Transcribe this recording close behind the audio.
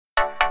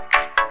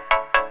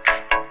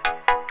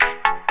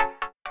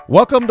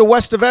Welcome to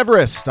West of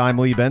Everest. I'm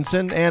Lee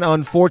Benson, and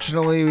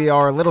unfortunately we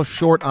are a little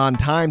short on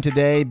time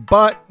today,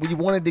 but we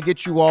wanted to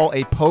get you all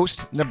a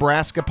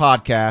post-Nebraska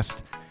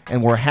podcast,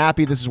 and we're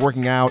happy this is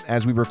working out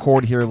as we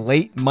record here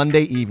late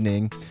Monday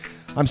evening.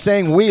 I'm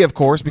saying we, of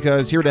course,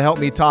 because here to help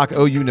me talk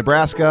OU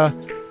Nebraska,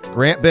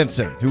 Grant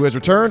Benson, who has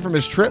returned from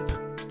his trip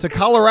to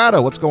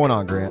Colorado. What's going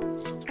on, Grant?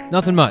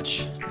 Nothing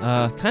much.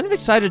 Kind of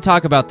excited to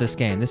talk about this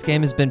game. This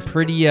game has been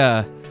pretty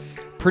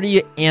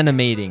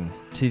animating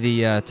to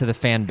the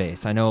fan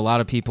base. I know a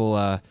lot of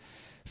people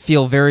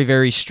feel very,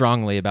 very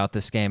strongly about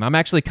this game. I'm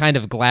actually kind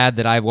of glad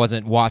that I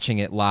wasn't watching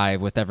it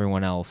live with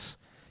everyone else,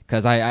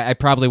 because I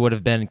probably would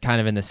have been kind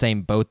of in the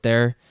same boat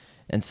there.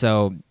 And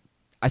so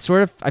I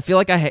feel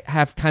like I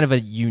have kind of a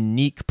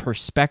unique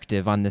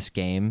perspective on this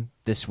game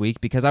this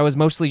week, because I was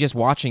mostly just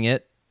watching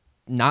it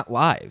not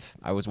live.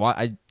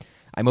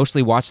 I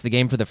mostly watched the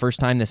game for the first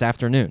time this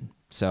afternoon.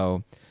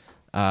 So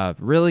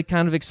really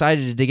kind of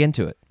excited to dig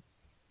into it.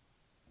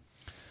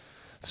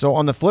 So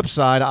on the flip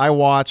side, I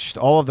watched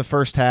all of the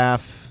first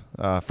half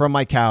from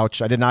my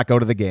couch. I did not go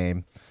to the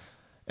game.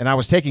 And I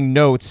was taking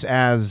notes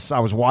as I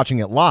was watching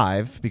it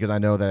live, because I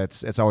know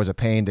that it's always a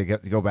pain to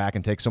go back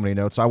and take so many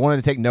notes. So I wanted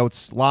to take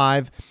notes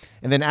live.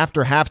 And then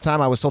after halftime,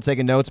 I was still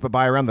taking notes. But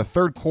by around the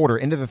third quarter,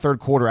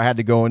 I had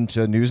to go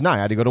into News 9.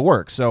 I had to go to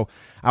work. So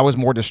I was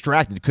more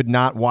distracted, could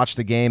not watch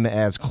the game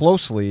as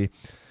closely.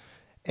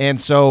 And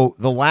so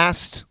the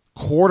last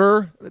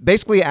quarter,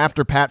 basically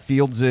after Pat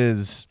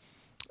Fields'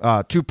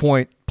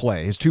 2-point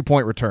play, his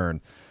 2-point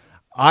return,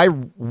 I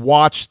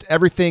watched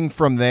everything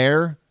from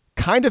there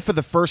kind of for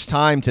the first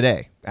time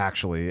today,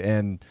 actually,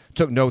 and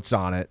took notes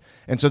on it.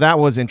 And so that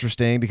was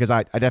interesting, because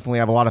I definitely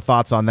have a lot of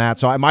thoughts on that.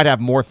 So I might have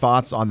more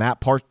thoughts on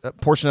that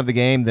portion of the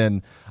game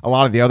than a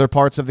lot of the other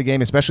parts of the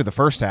game, especially the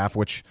first half,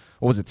 which,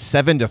 what was it,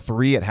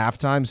 7-3 at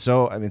halftime?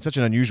 So, I mean, such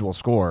an unusual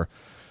score.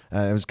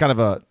 It was kind of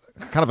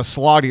a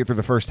slog to get through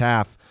the first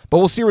half. But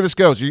we'll see where this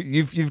goes.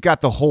 You've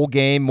got the whole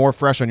game more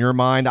fresh on your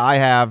mind. I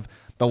have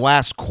the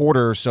last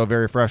quarter or so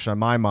very fresh on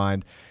my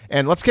mind.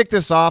 And let's kick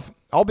this off.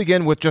 I'll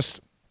begin with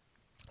just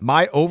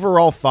my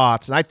overall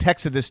thoughts, and I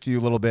texted this to you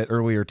a little bit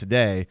earlier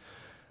today.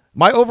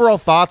 My overall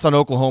thoughts on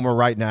Oklahoma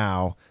right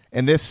now,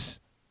 and this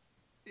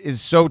is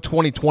so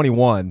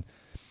 2021,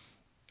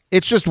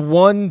 it's just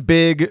one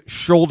big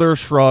shoulder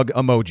shrug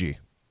emoji.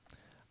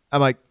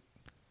 I'm like,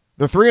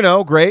 they're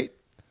 3-0, great,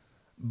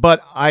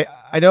 but I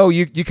know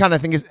you kind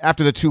of think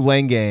after the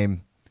Tulane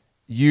game,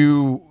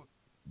 you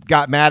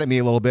got mad at me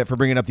a little bit for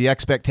bringing up the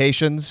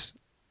expectations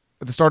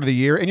at the start of the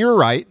year, and you're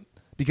right,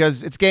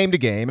 because it's game to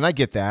game, and I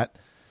get that.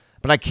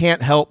 But I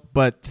can't help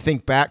but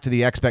think back to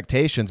the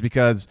expectations,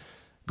 because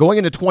going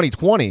into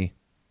 2020,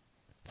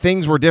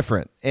 things were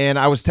different. And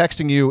I was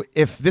texting you,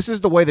 if this is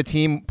the way the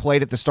team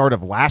played at the start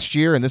of last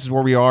year, and this is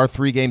where we are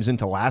 3 games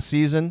into last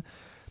season,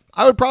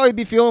 I would probably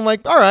be feeling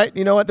like, all right,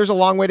 you know what, there's a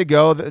long way to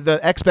go. The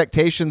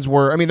expectations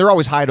were, I mean, they're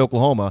always high at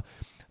Oklahoma,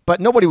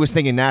 but nobody was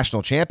thinking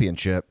national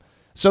championship.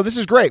 So this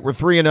is great. We're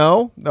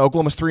 3-0.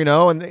 Oklahoma's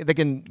 3-0, and they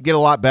can get a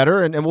lot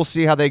better, and we'll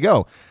see how they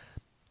go.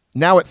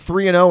 Now at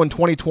 3-0 in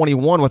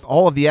 2021, with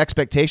all of the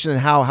expectation and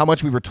how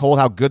much we were told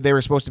how good they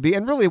were supposed to be,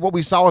 and really what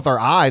we saw with our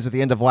eyes at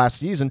the end of last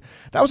season,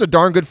 that was a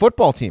darn good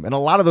football team, and a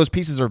lot of those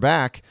pieces are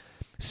back.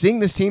 Seeing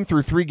this team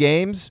through 3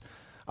 games,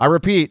 I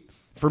repeat,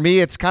 for me,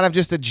 it's kind of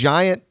just a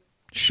giant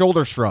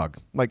shoulder shrug.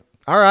 Like,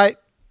 all right,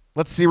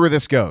 let's see where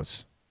this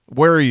goes.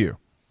 Where are you?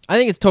 I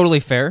think it's totally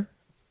fair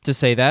to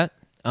say that.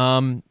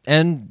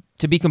 And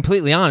to be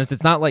completely honest,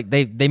 it's not like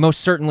they most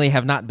certainly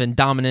have not been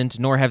dominant,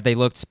 nor have they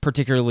looked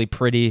particularly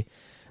pretty.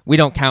 We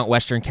don't count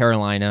Western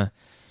Carolina.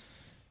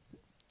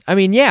 I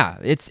mean, yeah,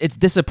 it's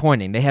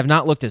disappointing. They have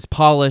not looked as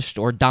polished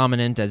or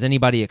dominant as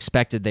anybody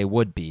expected they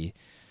would be.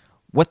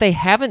 What they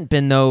haven't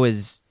been, though,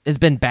 has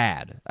been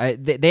bad.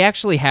 They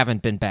actually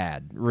haven't been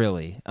bad,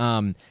 really.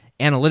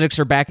 Analytics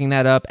are backing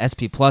that up.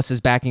 SP Plus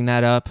is backing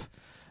that up.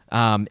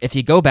 If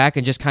you go back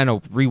and just kind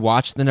of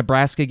rewatch the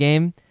Nebraska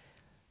game,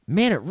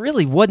 man, it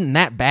really wasn't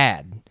that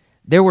bad.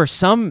 There were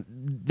some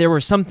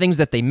things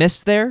that they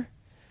missed there.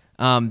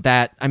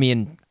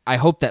 I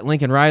hope that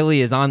Lincoln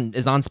Riley is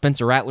on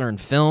Spencer Rattler in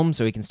film,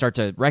 so he can start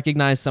to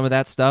recognize some of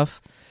that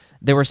stuff.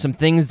 There were some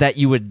things that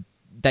you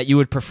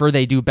would prefer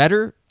they do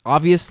better,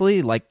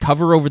 obviously, like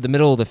cover over the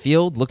middle of the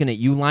field, looking at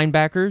you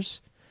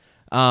linebackers.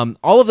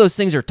 All of those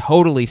things are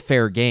totally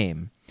fair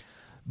game.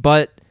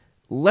 But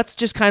let's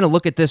just kind of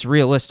look at this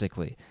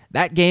realistically.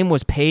 That game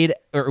was played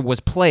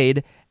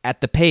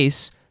at the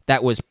pace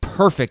that was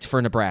perfect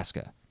for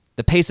Nebraska.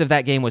 The pace of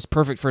that game was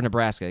perfect for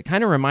Nebraska. It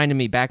kind of reminded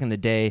me back in the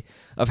day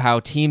of how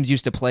teams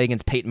used to play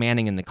against Peyton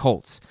Manning and the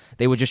Colts.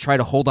 They would just try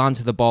to hold on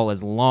to the ball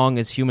as long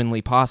as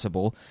humanly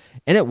possible,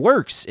 and it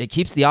works. It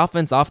keeps the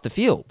offense off the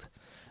field,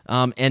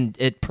 and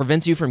it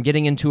prevents you from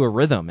getting into a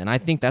rhythm, and I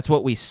think that's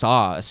what we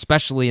saw,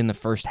 especially in the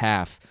first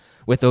half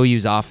with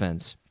OU's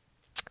offense.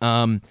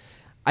 I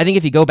think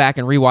if you go back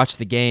and rewatch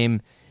the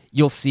game,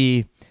 you'll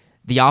see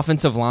the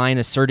offensive line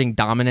asserting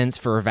dominance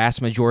for a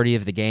vast majority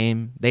of the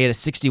game. They had a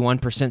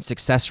 61%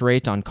 success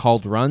rate on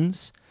called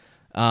runs.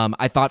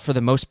 I thought for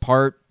the most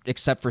part,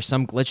 except for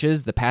some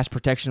glitches, the pass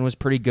protection was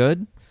pretty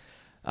good.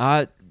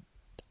 I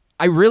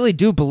really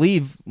do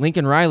believe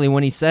Lincoln Riley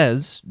when he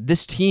says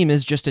this team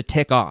is just a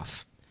tick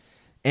off.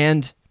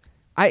 And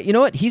you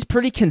know what? He's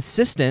pretty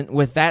consistent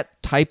with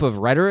that type of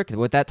rhetoric,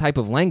 with that type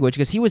of language,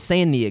 because he was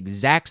saying the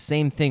exact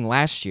same thing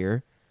last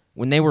year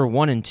when they were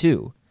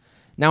 1-2.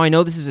 Now, I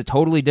know this is a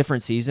totally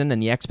different season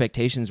and the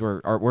expectations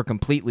were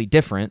completely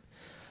different,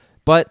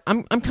 but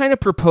I'm kind of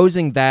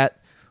proposing that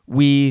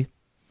we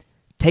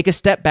take a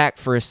step back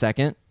for a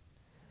second,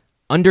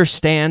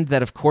 understand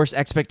that, of course,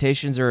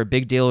 expectations are a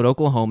big deal at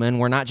Oklahoma, and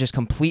we're not just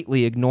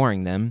completely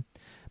ignoring them.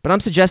 But I'm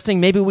suggesting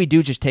maybe we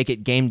do just take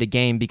it game to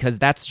game, because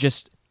that's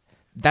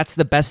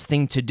the best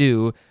thing to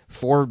do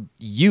for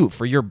you,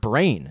 for your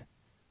brain,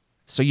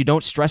 so you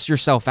don't stress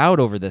yourself out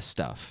over this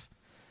stuff.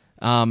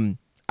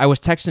 I was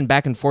texting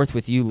back and forth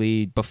with you,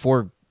 Lee,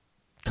 before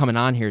coming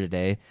on here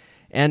today,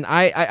 and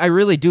I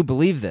really do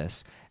believe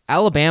this.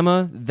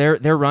 Alabama,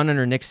 their run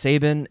under Nick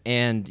Saban,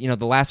 and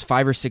the last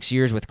 5 or 6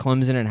 years with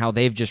Clemson and how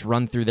they've just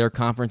run through their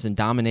conference and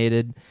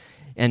dominated,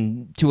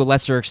 and to a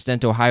lesser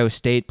extent Ohio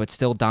State, but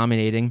still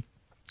dominating,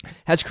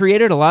 has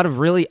created a lot of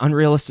really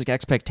unrealistic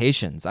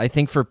expectations, I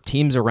think, for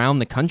teams around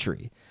the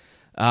country.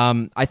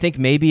 I think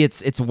maybe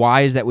it's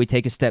wise that we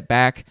take a step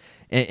back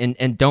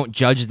and don't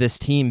judge this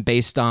team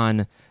based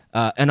on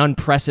an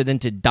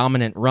unprecedented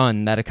dominant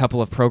run that a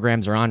couple of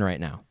programs are on right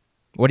now.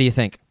 What do you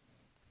think?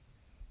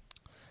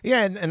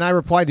 Yeah, and I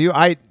replied to you,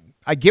 I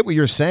get what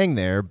you're saying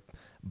there,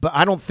 but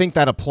I don't think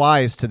that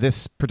applies to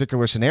this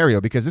particular scenario,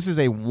 because this is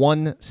a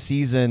one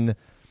season.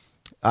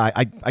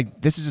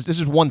 This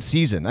is one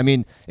season. I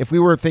mean, if we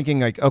were thinking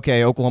like,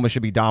 okay, Oklahoma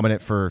should be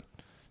dominant for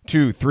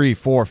 2, 3,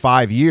 4,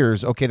 5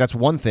 years, okay, that's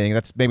one thing.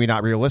 That's maybe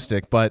not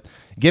realistic, but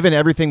given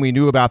everything we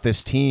knew about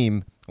this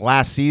team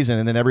last season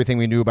and then everything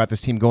we knew about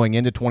this team going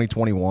into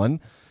 2021,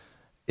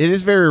 it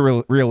is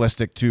very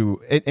realistic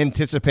to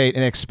anticipate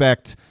and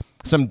expect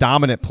some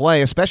dominant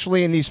play,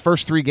 especially in these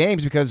first 3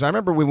 games, because I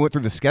remember we went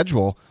through the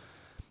schedule.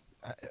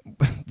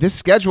 This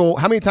schedule,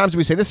 how many times did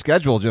we say this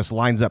schedule just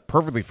lines up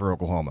perfectly for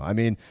Oklahoma? I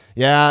mean,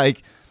 yeah,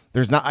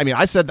 there's not. I mean,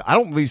 I said I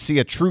don't really see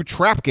a true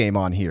trap game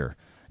on here,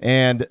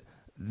 and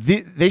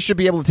they should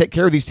be able to take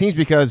care of these teams,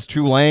 because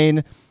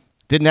Tulane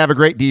didn't have a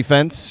great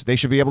defense. They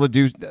should be able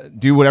to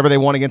do whatever they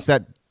want against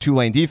that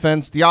Tulane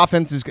defense. The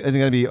offense isn't going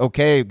to be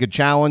okay, good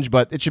challenge,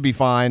 but it should be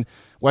fine.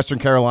 Western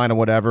Carolina,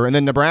 whatever, and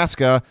then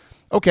Nebraska.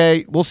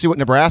 Okay, we'll see what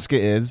Nebraska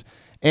is.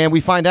 And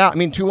we find out, I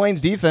mean, Tulane's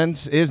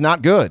defense is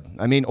not good.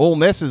 I mean, Ole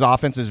Miss's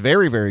offense is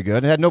very, very good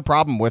and had no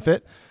problem with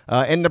it.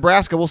 And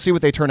Nebraska, we'll see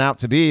what they turn out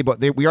to be, but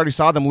we already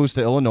saw them lose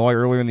to Illinois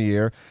earlier in the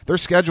year. Their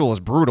schedule is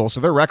brutal,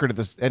 so their record at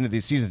the end of the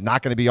season is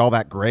not going to be all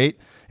that great.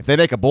 If they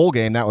make a bowl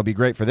game, that would be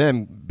great for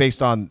them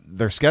based on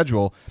their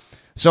schedule.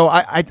 So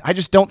I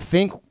just don't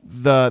think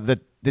the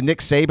Nick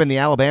Saban, the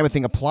Alabama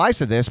thing applies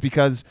to this,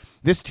 because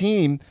this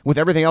team, with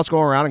everything else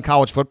going around in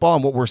college football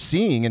and what we're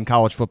seeing in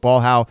college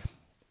football, how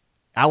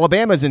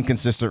Alabama's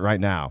inconsistent right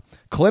now,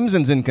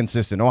 Clemson's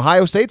inconsistent,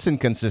 Ohio State's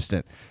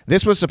inconsistent.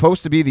 This was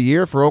supposed to be the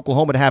year for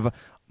Oklahoma to have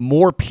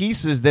more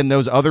pieces than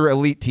those other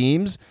elite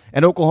teams,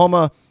 and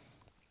Oklahoma,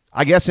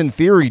 I guess in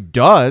theory,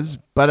 does,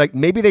 but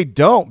maybe they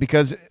don't,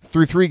 because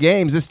through 3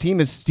 games, this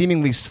team is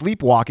seemingly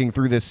sleepwalking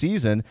through this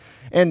season.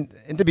 And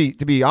to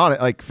be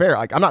honest, fair,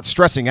 I'm not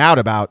stressing out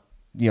about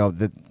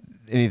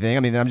anything. I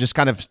mean, I'm just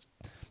kind of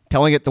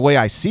telling it the way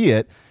I see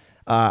it.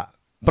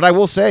 But I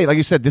will say, like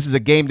you said, this is a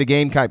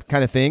game-to-game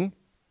kind of thing.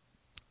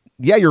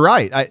 Yeah, you're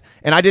right.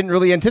 I didn't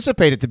really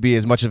anticipate it to be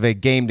as much of a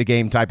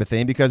game-to-game type of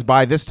thing, because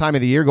by this time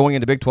of the year, going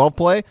into Big 12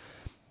 play,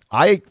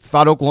 I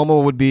thought Oklahoma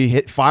would be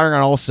firing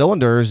on all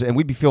cylinders, and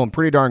we'd be feeling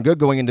pretty darn good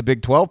going into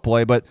Big 12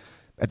 play. But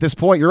at this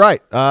point, you're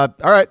right. All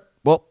right,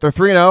 well, they're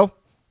 3-0.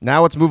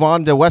 Now let's move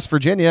on to West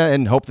Virginia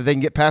and hope that they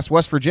can get past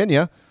West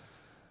Virginia,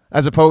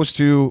 as opposed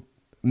to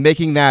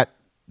making that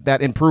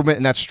improvement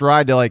and that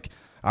stride to, like,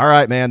 all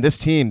right, man, this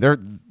team,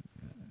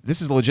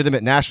 this is a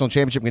legitimate national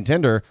championship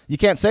contender. You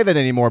can't say that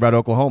anymore about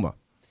Oklahoma.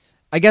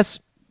 I guess,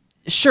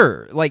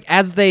 sure. Like,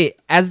 as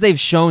they've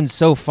shown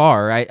so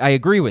far, I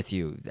agree with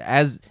you.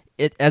 As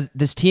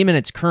this team in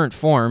its current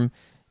form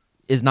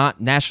is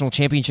not national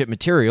championship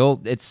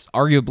material, it's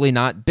arguably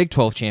not Big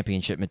 12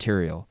 championship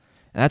material.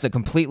 And that's a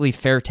completely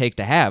fair take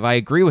to have. I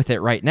agree with it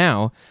right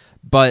now.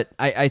 But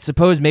I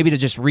suppose maybe to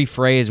just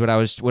rephrase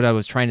what I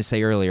was trying to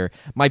say earlier.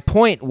 My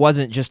point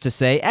wasn't just to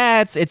say,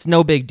 it's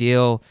no big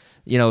deal.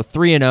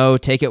 3-0,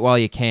 take it while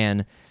you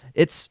can.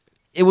 It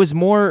was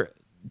more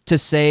to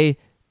say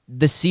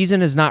the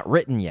season is not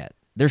written yet.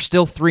 They're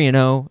still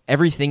 3-0.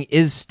 Everything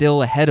is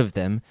still ahead of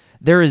them.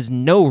 There is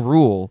no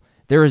rule.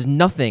 There is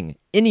nothing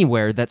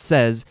anywhere that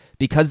says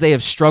because they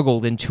have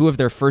struggled in 2 of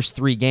their first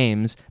 3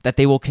 games that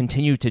they will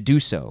continue to do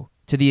so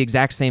to the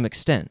exact same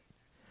extent.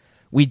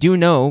 We do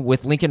know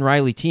with Lincoln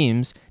Riley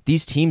teams,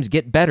 these teams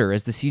get better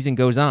as the season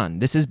goes on.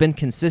 This has been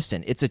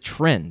consistent. It's a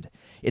trend.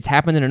 It's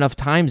happened in enough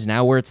times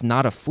now where it's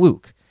not a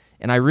fluke.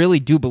 And I really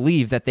do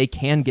believe that they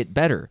can get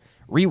better.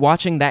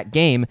 Rewatching that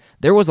game,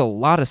 there was a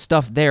lot of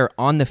stuff there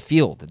on the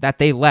field that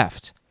they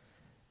left,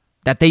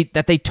 that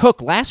they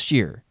took last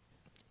year.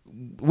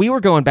 we were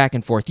going back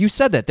and forth. You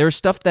said that there's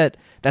stuff that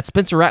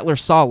Spencer Rattler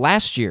saw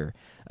last year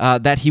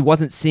that he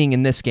wasn't seeing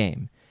in this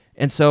game.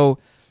 And so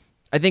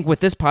I think with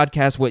this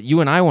podcast, what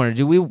you and I wanted to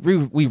do,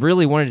 we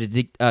really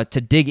wanted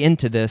to dig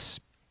into this,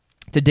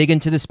 to dig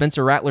into the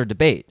Spencer Rattler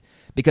debate,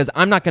 because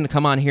I'm not going to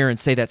come on here and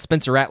say that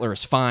Spencer Rattler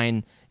is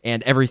fine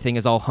and everything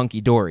is all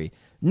hunky-dory.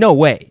 No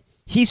way.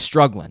 He's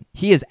struggling.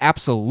 He has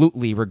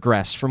absolutely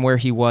regressed from where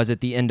he was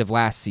at the end of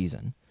last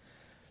season.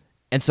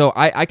 And so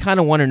I kind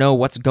of want to know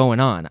what's going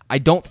on. I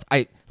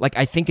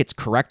think it's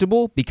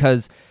correctable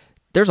because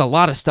there's a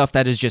lot of stuff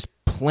that is just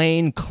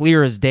plain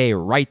clear as day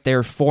right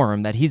there for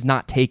him that he's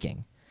not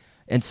taking.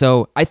 And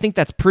so I think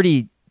that's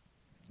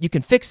you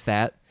can fix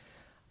that.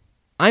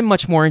 I'm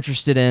much more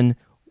interested in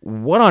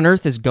what on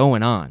earth is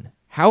going on.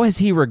 How has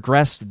he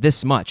regressed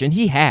this much? And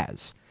he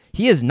has.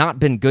 He has not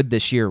been good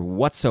this year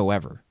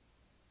whatsoever.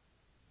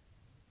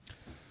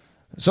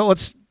 So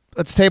let's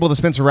table the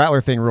Spencer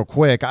Rattler thing real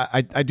quick.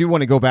 I do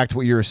want to go back to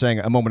what you were saying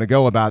a moment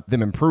ago about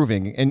them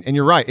improving. And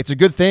you're right. It's a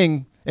good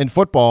thing in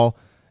football.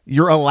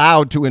 You're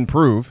allowed to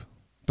improve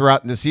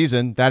throughout the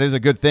season. That is a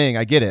good thing.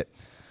 I get it.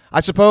 I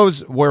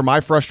suppose where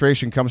my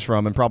frustration comes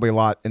from, and probably a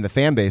lot in the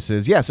fan base,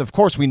 is, yes, of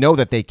course we know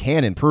that they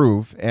can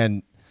improve.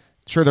 And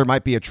sure, there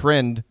might be a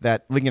trend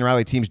that Lincoln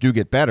Riley teams do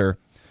get better.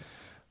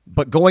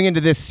 But going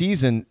into this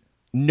season,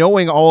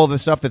 knowing all of the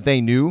stuff that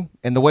they knew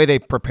and the way they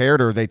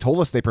prepared, or they told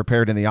us they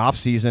prepared in the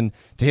offseason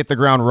to hit the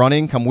ground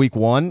running come week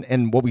one,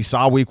 and what we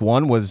saw week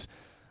one was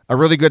a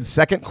really good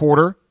second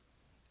quarter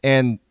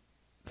and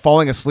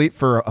falling asleep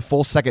for a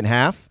full second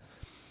half,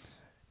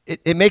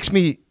 it makes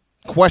me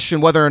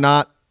question whether or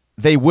not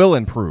they will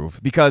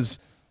improve, because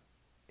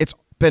it's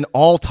been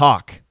all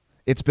talk.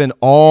 It's been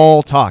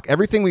all talk.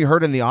 Everything we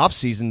heard in the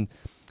offseason,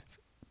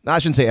 I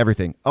shouldn't say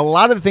everything. A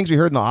lot of the things we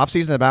heard in the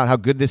offseason about how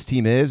good this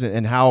team is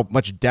and how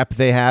much depth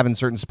they have in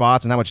certain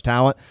spots and how much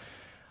talent,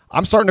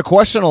 I'm starting to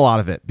question a lot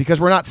of it because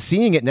we're not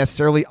seeing it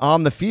necessarily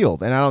on the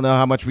field. And I don't know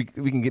how much we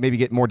can maybe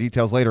get more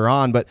details later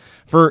on. But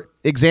for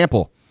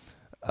example,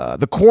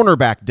 the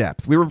cornerback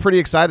depth. We were pretty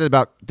excited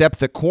about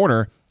depth at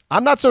corner.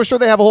 I'm not so sure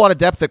they have a whole lot of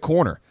depth at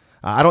corner.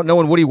 I don't know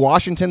when Woody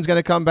Washington's going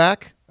to come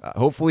back.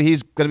 Hopefully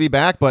he's going to be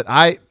back. But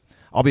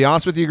I'll be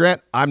honest with you,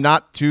 Grant, I'm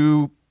not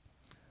too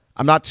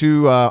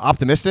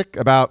optimistic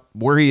about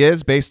where he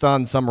is based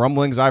on some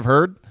rumblings I've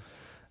heard.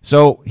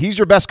 So he's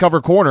your best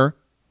cover corner,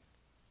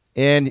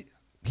 and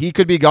he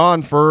could be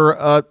gone for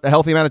a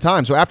healthy amount of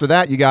time. So after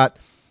that, you got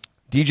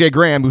DJ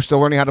Graham, who's still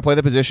learning how to play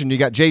the position. You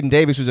got Jaden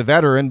Davis, who's a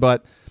veteran,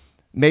 but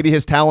maybe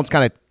his talent's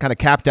kind of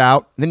capped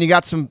out. And then you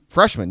got some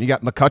freshmen. You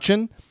got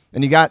McCutcheon,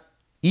 and you got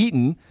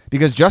Eaton,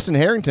 because Justin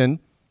Harrington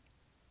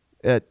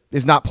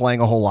is not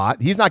playing a whole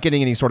lot. He's not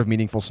getting any sort of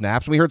meaningful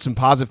snaps. We heard some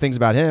positive things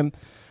about him.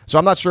 So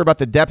I'm not sure about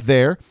the depth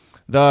there.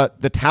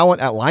 The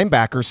talent at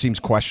linebacker seems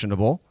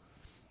questionable.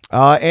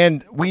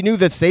 And we knew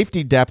that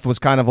safety depth was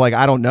kind of like,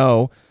 I don't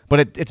know,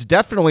 but it's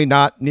definitely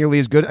not nearly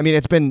as good. I mean,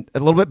 it's been a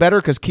little bit better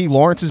because Key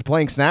Lawrence is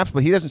playing snaps,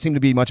 but he doesn't seem to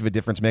be much of a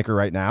difference maker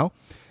right now.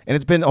 And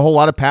it's been a whole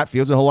lot of Pat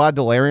Fields and a whole lot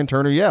of Delarian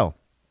Turner-Yell.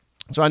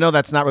 So I know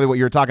that's not really what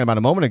you were talking about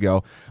a moment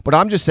ago, but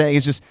I'm just saying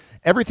it's just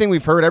everything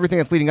we've heard, everything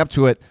that's leading up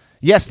to it.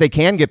 Yes, they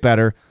can get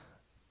better,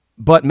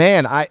 but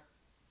man, I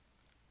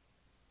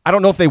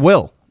don't know if they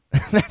will.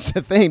 That's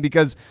the thing,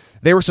 because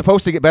they were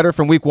supposed to get better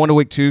from week 1 to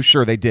week 2.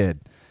 Sure, they did.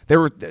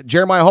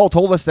 Jeremiah Hall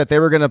told us that they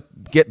were going to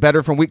get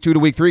better from week 2 to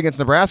week 3 against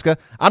Nebraska.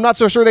 I'm not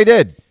so sure they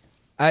did.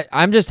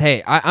 I'm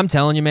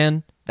telling you,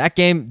 man, that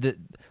game,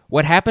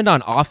 what happened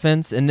on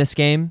offense in this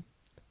game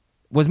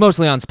was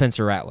mostly on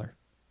Spencer Rattler.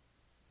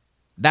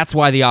 That's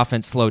why the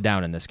offense slowed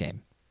down in this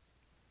game.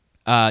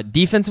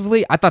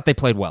 Defensively, I thought they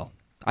played well.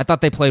 I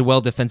thought they played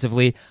well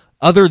defensively,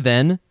 other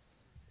than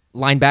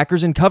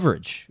linebackers in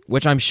coverage,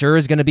 which I'm sure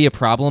is going to be a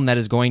problem that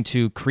is going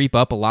to creep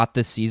up a lot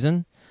this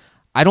season.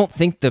 I don't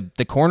think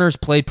the corners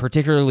played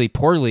particularly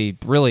poorly,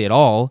 really, at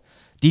all.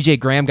 DJ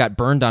Graham got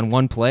burned on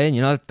one play,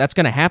 and that's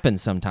going to happen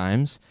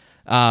sometimes.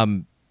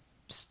 In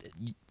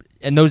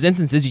those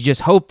instances, you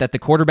just hope that the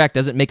quarterback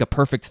doesn't make a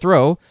perfect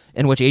throw,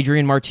 in which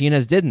Adrian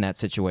Martinez did in that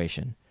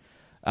situation.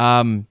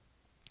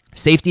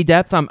 Safety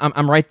depth,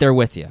 I'm right there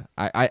with you.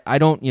 I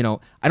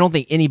don't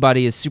think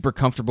anybody is super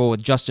comfortable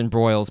with Justin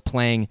Broyles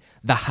playing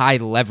the high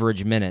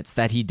leverage minutes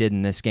that he did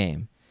in this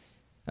game.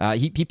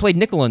 He played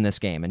nickel in this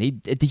game, and he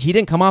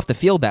didn't come off the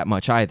field that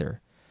much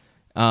either.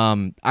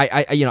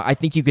 I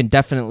think you can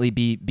definitely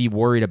be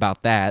worried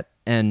about that,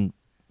 and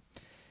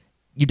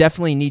you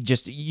definitely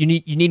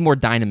need more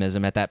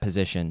dynamism at that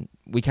position.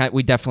 We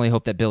definitely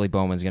hope that Billy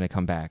Bowman's going to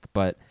come back,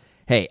 but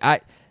hey,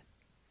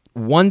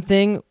 one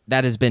thing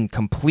that has been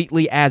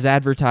completely as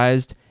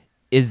advertised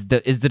is the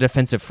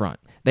defensive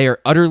front. They are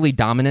utterly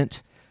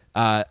dominant.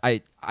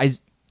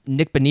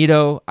 Nick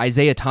Benito,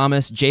 Isaiah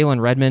Thomas, Jalen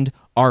Redmond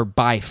are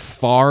by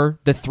far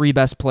the 3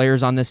 best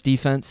players on this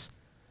defense,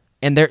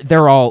 and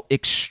they're all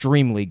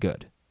extremely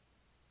good.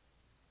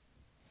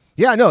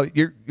 Yeah, no,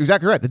 you're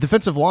exactly right. The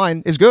defensive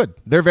line is good.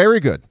 They're very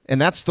good, and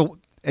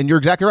you're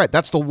exactly right.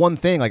 That's the one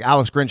thing, like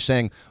Alex Grinch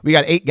saying, we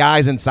got 8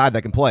 guys inside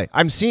that can play.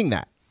 I'm seeing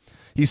that.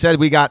 he said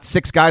we got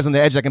 6 guys on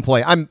the edge that can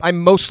play. I'm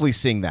mostly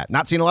seeing that.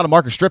 Not seeing a lot of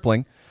Marcus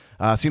Stripling.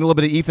 Seeing a little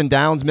bit of Ethan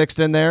Downs mixed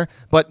in there,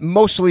 but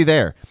mostly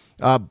there.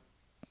 But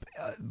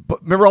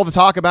remember all the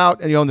talk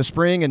about in the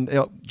spring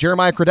and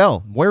Jeremiah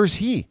Cradell. Where is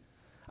he?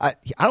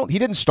 He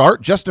didn't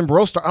start. Justin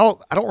Burrow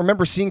start. I don't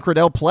remember seeing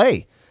Cradell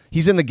play.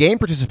 He's in the game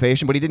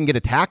participation, but he didn't get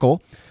a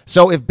tackle.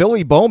 So if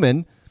Billy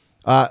Bowman,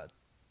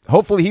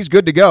 hopefully he's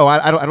good to go.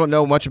 I don't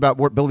know much about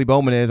what Billy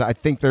Bowman is. I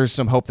think there's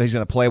some hope that he's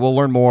going to play. We'll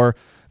learn more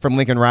from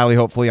Lincoln Riley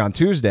hopefully on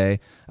Tuesday.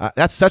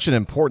 That's such an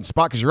important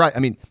spot because you're right. I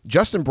mean,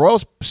 Justin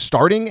Burrow's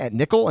starting at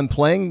nickel and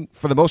playing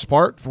for the most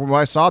part, from what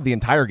I saw, the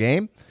entire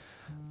game.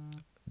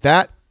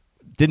 That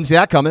didn't see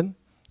that coming.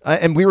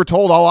 And we were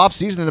told all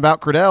offseason about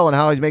Cradell and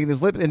how he's making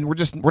this lip, and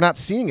we're not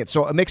seeing it.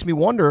 So it makes me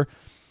wonder,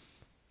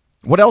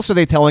 what else are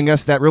they telling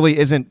us that really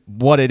isn't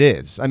what it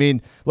is? I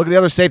mean, look at the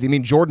other safety. I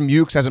mean, Jordan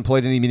Mukes hasn't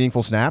played any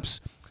meaningful snaps.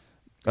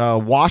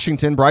 Bryson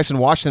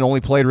Washington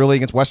only played really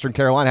against Western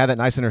Carolina, had that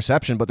nice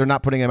interception, but they're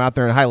not putting him out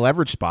there in high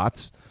leverage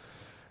spots.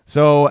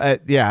 So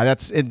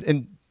that's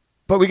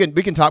but we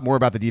can talk more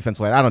about the defense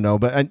later. I don't know,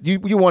 but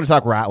you want to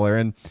talk Rattler,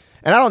 and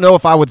I don't know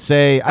if I would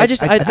say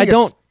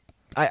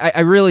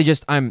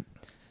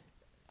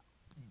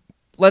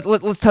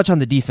let's touch on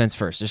the defense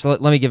first. Just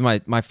let me give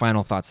my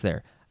final thoughts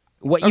there.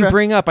 What you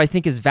bring up, I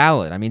think, is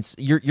valid. I mean,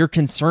 your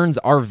concerns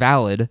are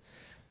valid.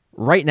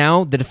 Right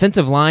now, the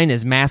defensive line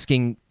is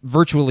masking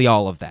virtually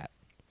all of that.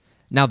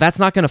 Now, that's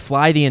not going to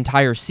fly the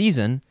entire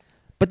season,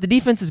 but the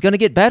defense is going to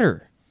get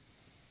better.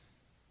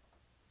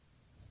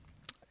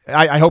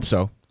 I hope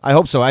so. I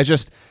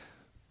just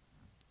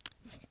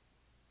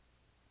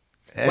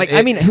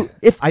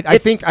I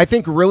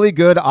think really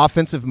good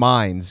offensive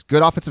minds,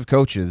 good offensive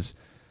coaches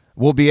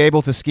will be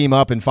able to scheme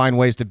up and find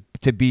ways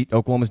to beat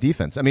Oklahoma's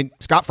defense. I mean,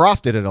 Scott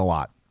Frost did it a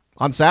lot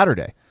on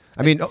Saturday.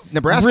 I mean,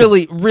 Nebraska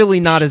really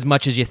not as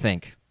much as you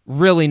think.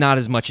 Really not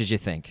as much as you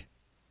think.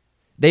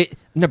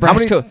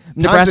 Nebraska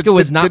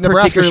was not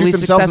particularly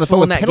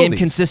successful in that game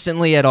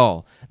consistently at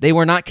all. They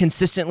were not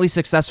consistently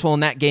successful in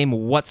that game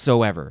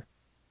whatsoever.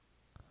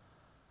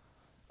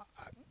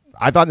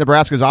 I thought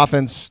Nebraska's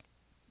offense,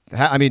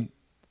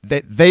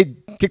 they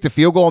kicked a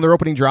field goal on their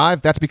opening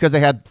drive. That's because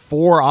they had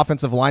 4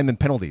 offensive lineman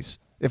penalties.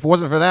 If it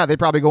wasn't for that, they'd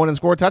probably go in and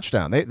score a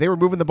touchdown. They were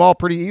moving the ball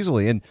pretty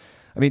easily. And,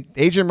 I mean,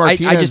 Adrian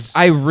Martinez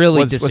I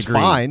really disagree.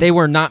 Was fine. They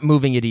were not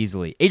moving it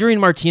easily. Adrian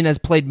Martinez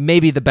played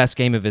maybe the best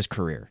game of his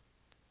career.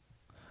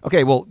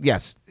 Okay, well,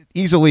 yes,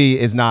 easily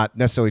is not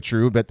necessarily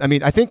true. But, I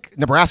mean, I think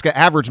Nebraska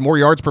averaged more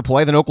yards per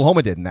play than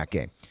Oklahoma did in that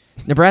game.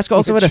 Nebraska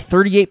also had a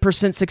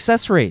 38%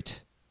 success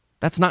rate.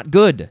 That's not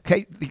good.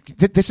 Okay,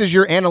 this is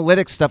your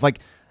analytics stuff. Like,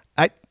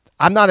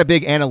 I'm not a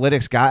big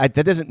analytics guy.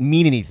 That doesn't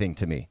mean anything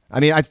to me.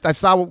 I mean, I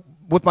saw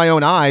with my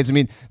own eyes. I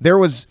mean, there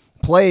was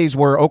plays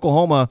where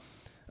Oklahoma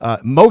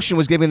motion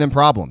was giving them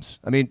problems.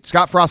 I mean,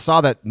 Scott Frost saw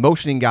that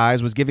motioning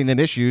guys was giving them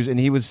issues, and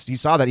he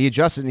saw that, he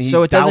adjusted, and he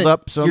dialed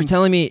up some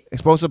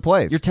explosive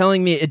plays. You're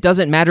telling me it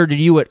doesn't matter to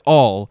you at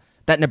all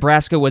that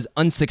Nebraska was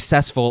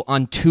unsuccessful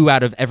on 2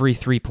 out of every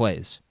 3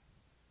 plays?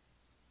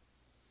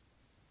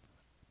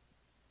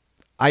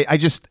 I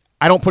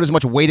don't put as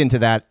much weight into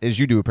that as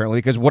you do, apparently,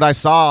 because what I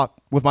saw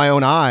with my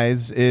own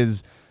eyes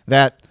is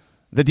that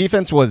the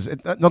defense was,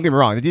 don't get me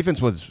wrong, the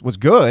defense was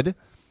good,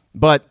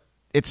 but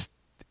it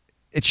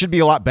should be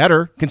a lot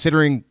better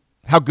considering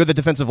how good the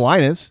defensive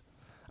line is.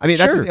 I mean,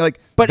 sure.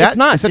 But it's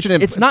not.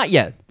 It's not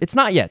yet. It's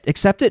not yet.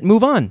 Accept it.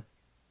 Move on.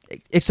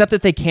 Accept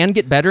that they can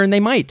get better, and they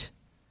might.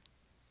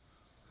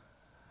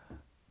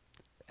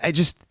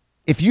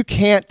 If you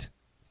can't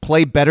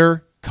play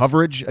better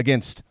coverage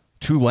against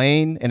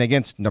Tulane and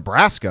against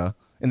Nebraska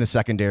in the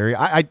secondary,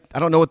 I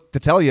don't know what to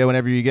tell you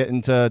whenever you get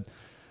into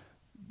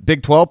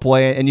Big 12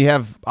 play and you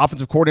have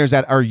offensive coordinators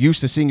that are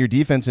used to seeing your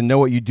defense and know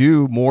what you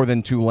do more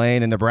than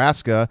Tulane and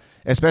Nebraska,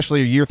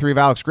 especially year 3 of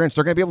Alex Grinch.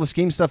 They're going to be able to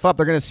scheme stuff up.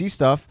 They're going to see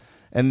stuff,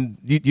 and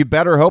you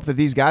better hope that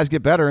these guys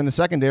get better in the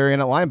secondary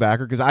and at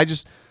linebacker, because I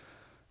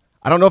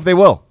don't know if they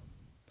will.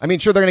 I mean,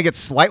 sure, they're going to get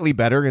slightly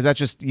better because that's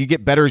just, you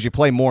get better as you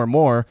play more and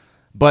more,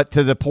 but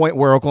to the point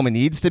where Oklahoma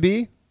needs to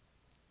be,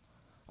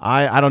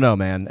 I don't know,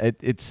 man.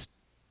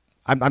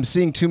 I'm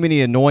seeing too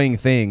many annoying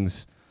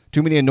things,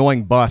 too many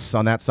annoying busts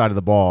on that side of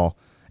the ball.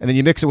 And then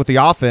you mix it with the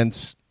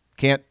offense,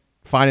 can't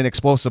find an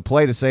explosive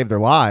play to save their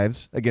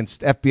lives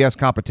against FBS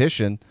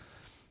competition.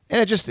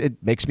 And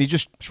it makes me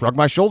just shrug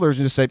my shoulders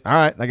and just say, all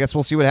right, I guess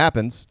we'll see what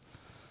happens.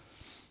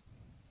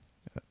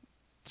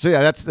 So,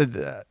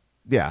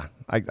 yeah,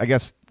 I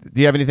guess,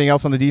 do you have anything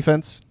else on the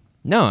defense?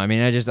 No, I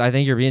mean, I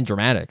think you're being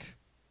dramatic.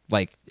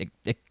 Like,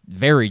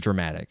 very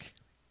dramatic.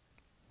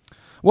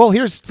 Well,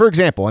 here's, for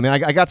example, I mean,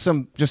 I got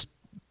some just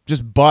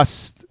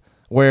busts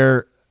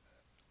where,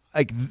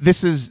 like,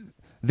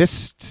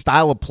 this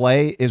style of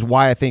play is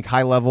why I think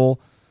high-level,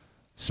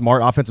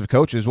 smart offensive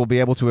coaches will be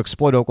able to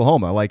exploit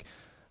Oklahoma. Like,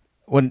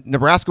 when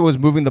Nebraska was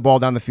moving the ball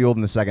down the field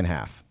in the second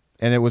half,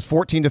 and it was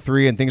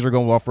 14-3, and things were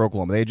going well for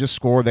Oklahoma. They had just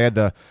scored. They had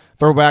the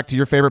throwback to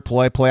your favorite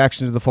play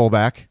action to the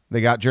fullback.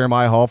 They got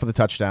Jeremiah Hall for the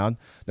touchdown.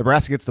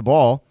 Nebraska gets the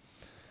ball,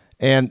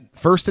 and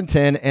 1st and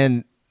 10,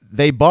 and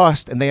they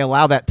bust and they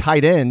allow that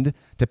tight end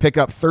to pick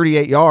up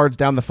 38 yards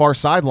down the far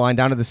sideline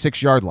down to the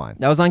 6-yard line.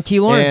 That was on Key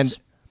Lawrence.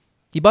 And,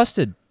 he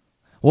busted.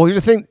 Well, here's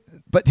the thing.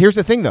 But here's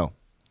the thing, though.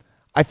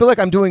 I feel like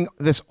I'm doing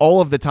this all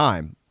of the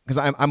time because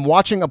I'm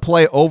watching a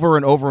play over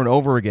and over and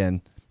over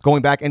again,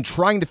 going back and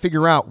trying to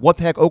figure out what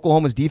the heck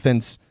Oklahoma's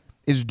defense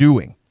is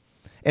doing.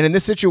 And in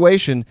this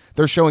situation,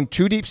 they're showing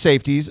 2 deep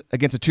safeties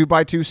against a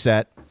 2-by-2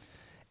 set,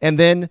 and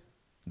then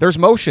there's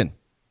motion.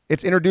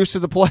 It's introduced to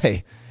the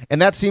play,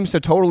 and that seems to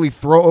totally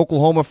throw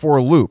Oklahoma for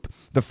a loop.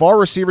 The far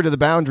receiver to the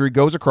boundary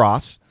goes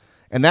across,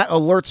 and that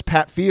alerts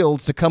Pat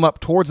Fields to come up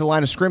towards the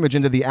line of scrimmage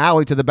into the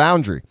alley to the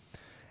boundary.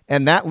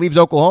 And that leaves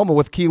Oklahoma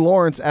with Key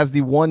Lawrence as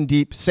the 1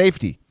 deep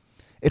safety.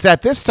 It's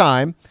at this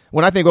time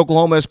when I think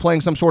Oklahoma is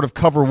playing some sort of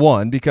cover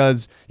 1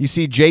 because you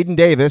see Jaden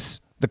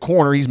Davis, the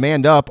corner, he's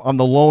manned up on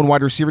the lone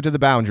wide receiver to the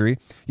boundary.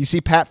 You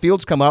see Pat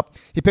Fields come up.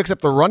 He picks up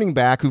the running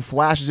back who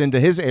flashes into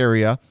his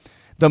area.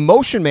 The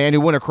motion man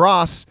who went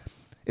across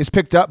is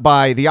picked up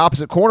by the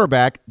opposite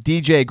cornerback,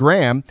 DJ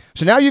Graham.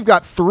 So now you've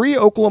got 3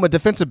 Oklahoma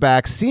defensive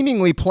backs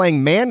seemingly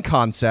playing man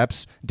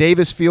concepts,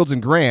 Davis, Fields,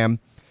 and Graham.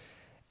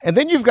 And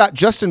then you've got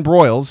Justin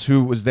Broyles,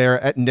 who was there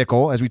at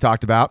nickel, as we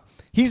talked about.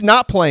 He's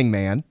not playing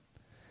man.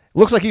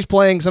 Looks like he's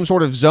playing some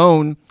sort of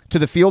zone to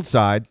the field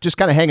side, just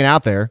kind of hanging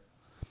out there.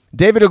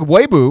 David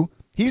Ugwebu,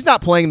 he's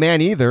not playing man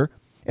either.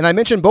 And I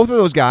mentioned both of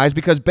those guys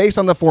because based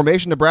on the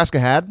formation Nebraska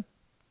had,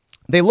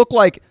 they look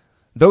like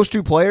those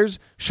 2 players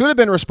should have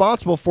been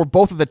responsible for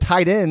both of the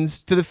tight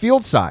ends to the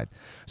field side.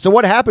 So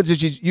what happens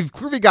is you've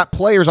clearly got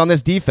players on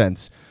this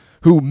defense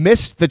who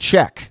missed the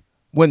check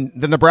when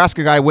the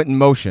Nebraska guy went in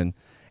motion.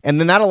 And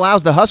then that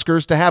allows the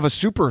Huskers to have a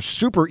super,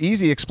 super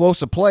easy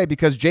explosive play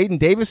because Jaden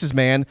Davis's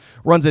man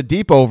runs a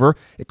deep over.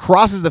 It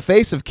crosses the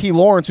face of Key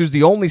Lawrence, who's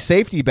the only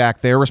safety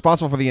back there,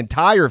 responsible for the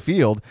entire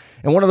field.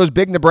 And one of those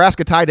big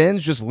Nebraska tight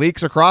ends just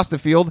leaks across the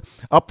field,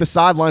 up the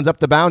sidelines, up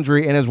the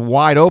boundary, and is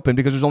wide open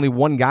because there's only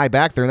one guy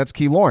back there, and that's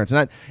Key Lawrence.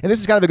 And this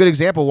is kind of a good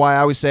example why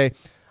I always say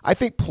I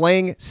think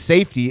playing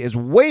safety is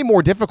way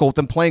more difficult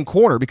than playing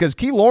corner because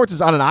Key Lawrence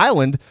is on an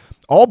island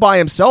all by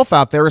himself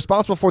out there,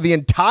 responsible for the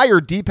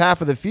entire deep half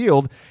of the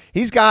field.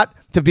 He's got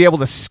to be able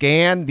to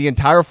scan the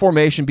entire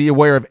formation, be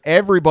aware of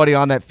everybody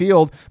on that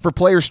field for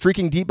players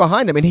streaking deep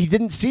behind him. And he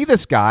didn't see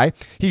this guy.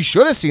 He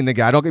should have seen the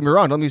guy. Don't get me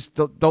wrong.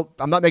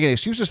 I'm not making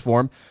excuses for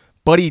him,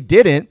 but he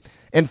didn't.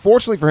 And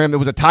fortunately for him, it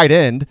was a tight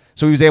end,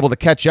 so he was able to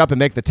catch up and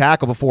make the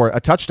tackle before a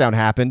touchdown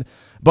happened.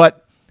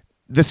 But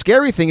the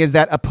scary thing is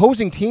that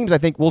opposing teams, I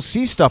think, will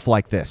see stuff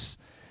like this.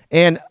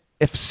 And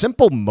if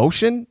simple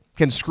motion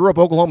can screw up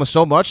Oklahoma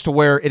so much to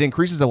where it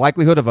increases the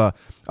likelihood of a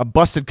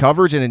busted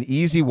coverage and an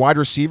easy wide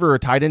receiver or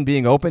tight end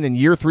being open in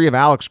year 3 of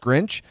Alex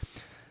Grinch,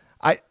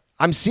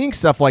 I'm seeing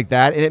stuff like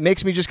that, and it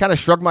makes me just kind of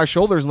shrug my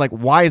shoulders and like,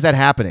 why is that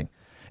happening?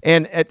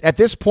 And at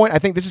this point, I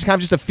think this is kind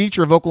of just a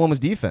feature of Oklahoma's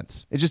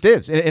defense. It just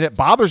is. And it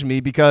bothers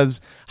me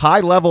because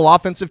high-level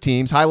offensive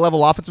teams,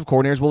 high-level offensive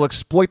coordinators will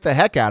exploit the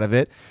heck out of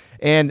it.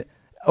 And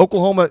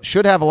Oklahoma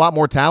should have a lot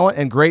more talent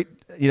and great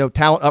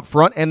talent up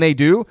front, and they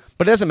do,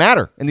 but it doesn't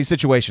matter in these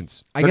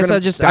situations. I guess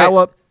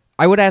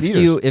I would ask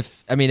you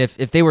if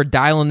they were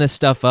dialing this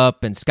stuff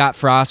up and Scott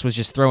Frost was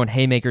just throwing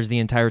haymakers the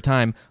entire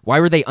time, why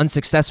were they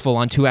unsuccessful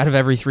on 2 out of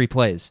every 3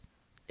 plays?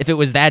 If it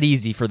was that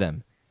easy for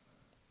them.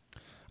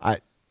 I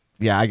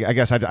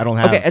guess I don't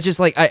have. Okay, it's just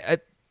like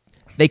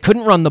they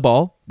couldn't run the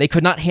ball. They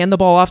could not hand the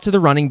ball off to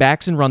the running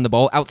backs and run the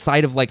ball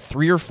outside of like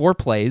 3 or 4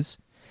 plays.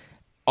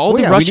 All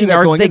the rushing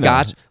yards they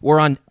got were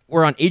on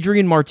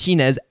Adrian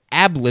Martinez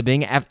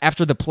ab-libbing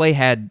after the play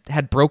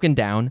had broken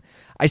down.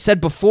 I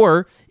said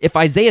before, if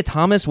Isaiah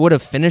Thomas would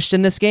have finished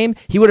in this game,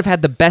 he would have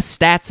had the best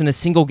stats in a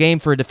single game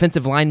for a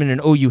defensive lineman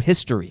in OU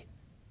history.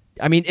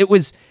 I mean,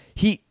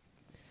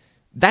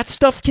 that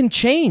stuff can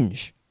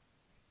change.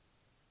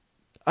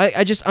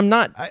 I'm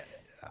not.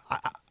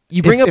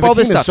 You bring up all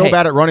this stuff. If a team is so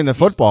bad at running the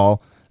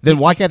football, then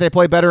why can't they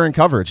play better in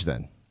coverage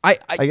then?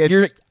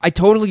 I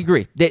totally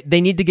agree.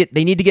 They need to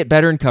get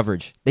better in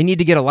coverage. They need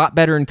to get a lot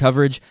better in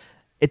coverage.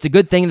 It's a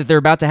good thing that they're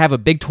about to have a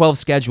Big 12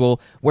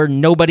 schedule where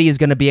nobody is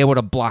going to be able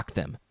to block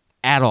them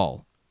at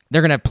all.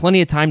 They're going to have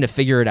plenty of time to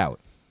figure it out.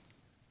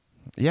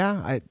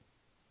 Yeah,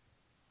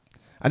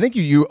 I think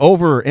you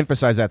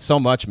overemphasize that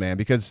so much, man,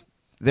 because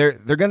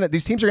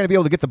these teams are gonna be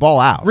able to get the ball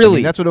out. Really, I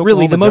mean, that's what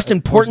really the most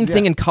important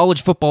thing in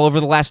college football over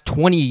the last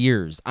 20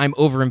 years. I'm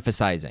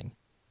overemphasizing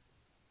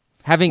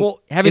having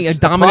a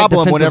dominant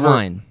defensive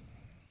line.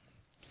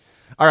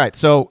 All right,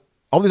 so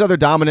all these other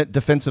dominant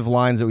defensive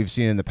lines that we've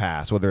seen in the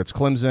past, whether it's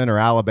Clemson or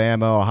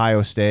Alabama,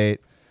 Ohio State,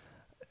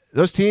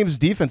 those teams'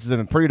 defenses have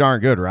been pretty darn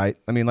good, right?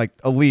 I mean, like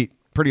elite,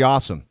 pretty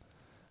awesome.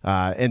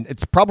 And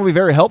it's probably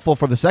very helpful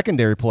for the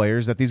secondary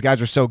players that these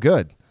guys are so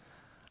good.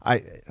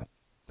 I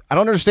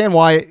don't understand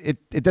why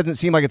it doesn't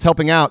seem like it's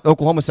helping out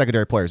Oklahoma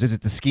secondary players. Is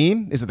it the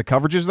scheme? Is it the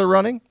coverages they're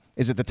running?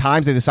 Is it the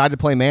times they decide to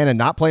play man and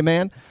not play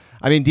man?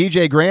 I mean,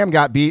 DJ Graham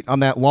got beat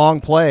on that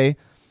long play,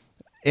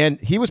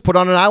 and he was put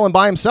on an island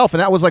by himself.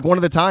 And that was like one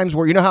of the times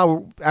where, you know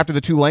how after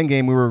the Tulane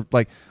game, we were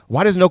like,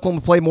 why doesn't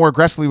Oklahoma play more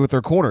aggressively with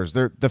their corners?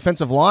 Their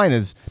defensive line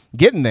is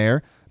getting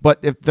there, But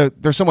if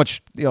there's so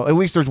much, at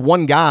least there's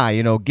one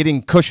guy,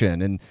 getting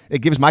cushion, and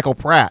it gives Michael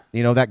Pratt,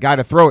 that guy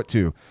to throw it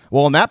to.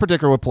 Well, in that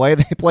particular play,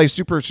 they play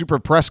super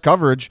press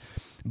coverage,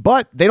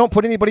 but they don't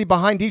put anybody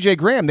behind DJ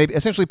Graham. They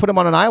essentially put him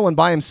on an island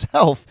by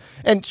himself.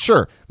 And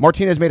sure,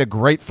 Martinez made a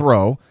great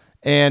throw,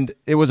 and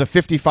it was a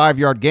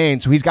 55-yard gain,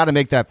 so he's got to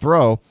make that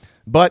throw.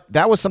 But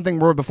that was something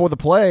where before the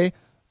play,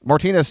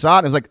 Martinez saw it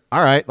and was like,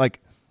 all right,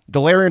 like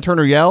Delarian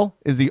Turner-Yell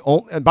is the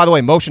only, and by the way,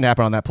 motion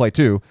happened on that play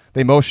too.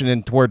 They motioned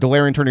in to where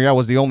Delarian Turner-Yell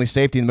was the only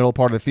safety in the middle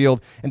part of the field,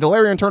 and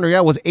Delarian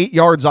Turner-Yell was 8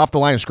 yards off the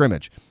line of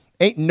scrimmage.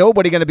 Ain't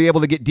nobody going to be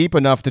able to get deep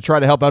enough to try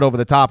to help out over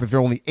the top if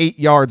you're only 8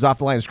 yards off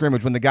the line of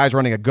scrimmage when the guy's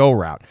running a go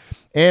route.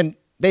 And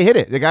they hit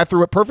it. The guy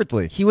threw it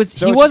perfectly. He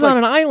was on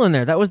an island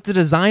there. That was the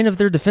design of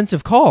their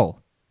defensive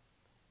call.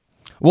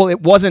 Well,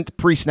 it wasn't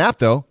pre-snap,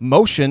 though.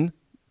 Motion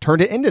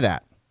turned it into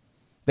that.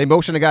 They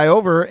motioned a guy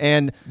over,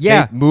 and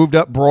they moved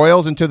up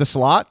Broyles into the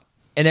slot,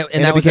 and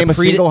that became a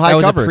single high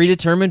coverage. That was a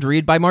predetermined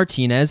read by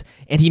Martinez,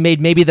 and he made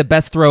maybe the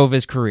best throw of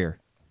his career.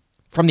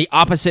 From the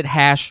opposite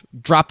hash,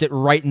 dropped it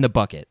right in the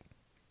bucket.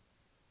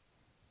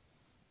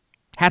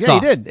 Hats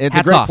off. He did. It's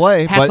a great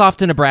play. Hats off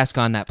to Nebraska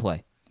on that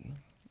play.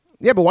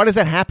 Yeah, but why does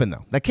that happen,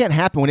 though? That can't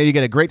happen when you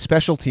get a great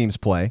special teams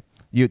play.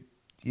 You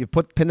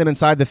pin them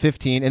inside the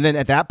 15, and then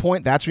at that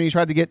point, that's when you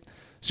tried to get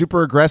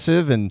super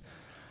aggressive, and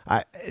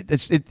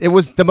it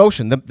was the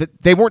motion.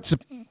 They weren't.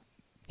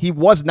 He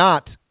was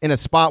not in a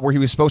spot where he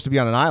was supposed to be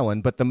on an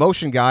island, but the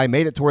motion guy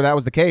made it to where that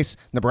was the case.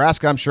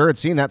 Nebraska, I'm sure, had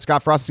seen that.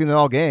 Scott Frost had seen it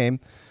all game,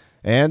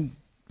 and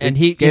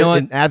he get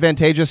an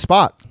advantageous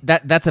spot.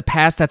 That's a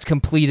pass that's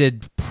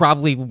completed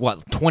probably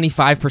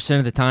 25%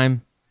 of the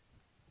time.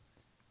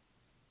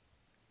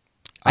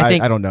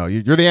 I don't know.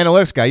 You're the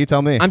analytics guy. You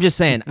tell me. I'm just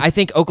saying. I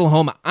think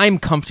Oklahoma, I'm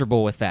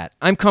comfortable with that.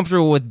 I'm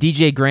comfortable with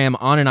DJ Graham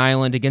on an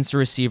island against a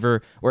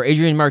receiver where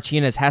Adrian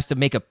Martinez has to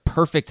make a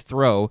perfect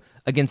throw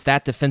against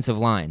that defensive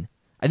line.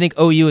 I think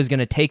OU is going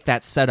to take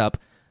that setup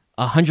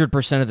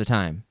 100% of the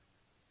time.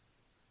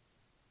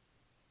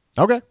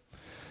 Okay.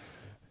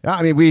 Yeah,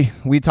 I mean,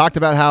 we talked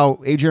about how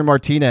Adrian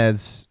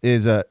Martinez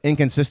is an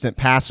inconsistent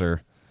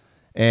passer.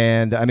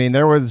 And, I mean,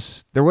 there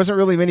wasn't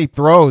really many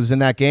throws in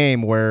that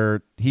game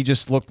where he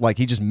just looked like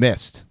he just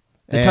missed.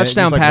 The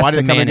touchdown pass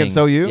to Manning.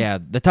 OU? Yeah,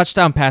 the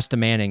touchdown pass to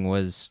Manning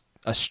was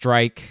a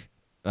strike.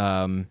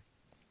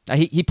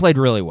 He played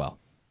really well.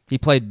 He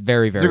played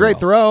very, very well. It's a great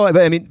throw.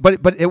 I mean,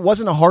 but it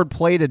wasn't a hard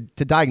play to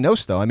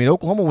diagnose, though. I mean,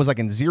 Oklahoma was like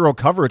in zero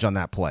coverage on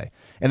that play.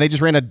 And they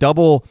just ran a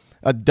double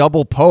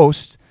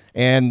post,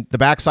 and the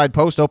backside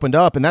post opened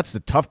up, and that's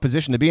a tough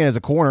position to be in as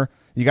a corner.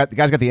 The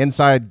guy's got the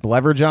inside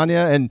leverage on you,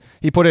 and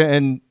he put it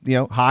in,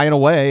 high and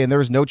away, and there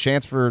was no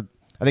chance for,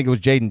 I think it was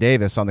Jaden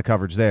Davis on the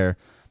coverage there.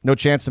 No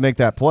chance to make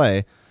that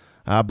play.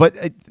 But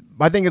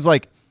my thing is,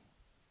 like,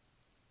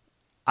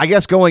 I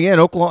guess going in,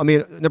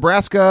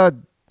 Nebraska,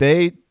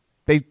 they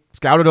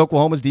scouted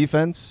Oklahoma's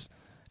defense,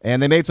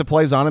 and they made some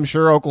plays on him.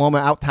 Sure, Oklahoma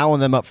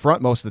out-talented them up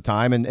front most of the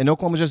time, and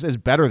Oklahoma just is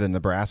better than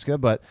Nebraska.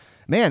 But,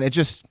 man, it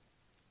just –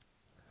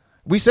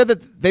 we said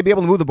that they'd be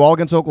able to move the ball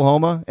against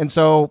Oklahoma, and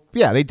so,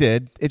 yeah, they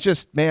did. It's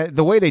just, man,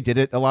 the way they did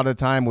it a lot of the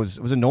time was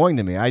annoying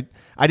to me. I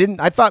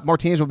thought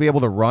Martinez would be able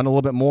to run a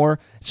little bit more,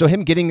 so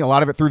him getting a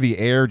lot of it through the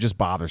air just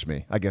bothers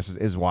me, I guess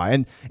is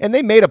why. And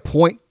they made a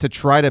point to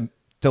try to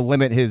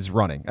limit his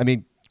running. I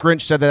mean,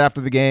 Grinch said that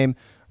after the game.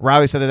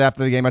 Riley said that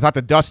after the game. I talked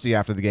to Dusty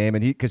after the game,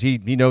 and because he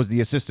knows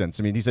the assistants.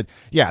 I mean, he said,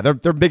 yeah,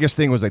 their biggest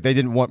thing was like they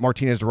didn't want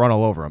Martinez to run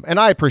all over him, and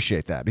I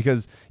appreciate that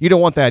because you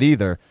don't want that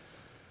either.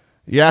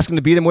 You ask him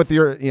to beat him with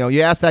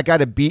you ask that guy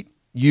to beat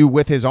you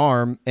with his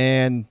arm,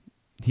 and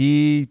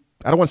I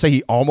don't want to say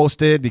he almost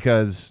did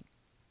because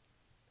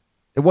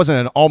it wasn't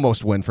an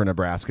almost win for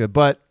Nebraska,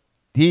 but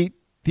he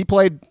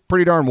played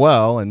pretty darn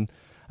well, and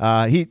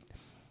I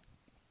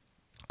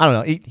don't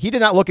know. He did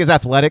not look as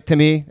athletic to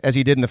me as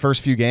he did in the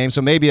first few games,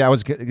 so maybe that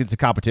was against the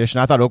competition.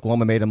 I thought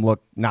Oklahoma made him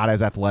look not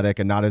as athletic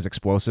and not as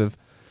explosive,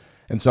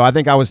 and so I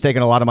think I was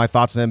taking a lot of my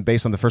thoughts on him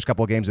based on the first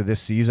couple of games of this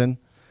season.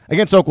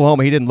 Against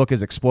Oklahoma, he didn't look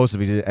as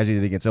explosive as he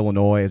did against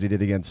Illinois, as he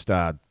did against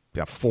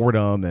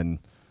Fordham and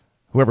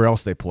whoever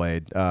else they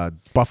played.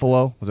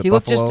 Buffalo? Was it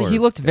Buffalo? He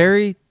looked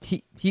very –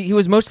 he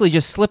was mostly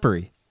just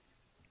slippery.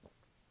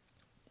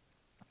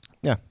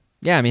 Yeah.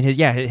 Yeah, I mean,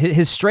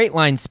 his straight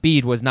line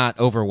speed was not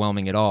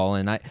overwhelming at all,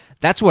 and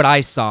that's what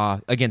I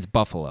saw against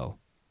Buffalo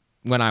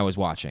when I was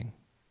watching.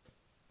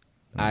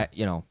 But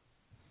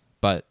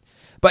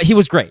he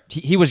was great.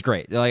 He was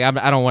great. Like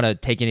I don't want to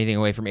take anything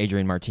away from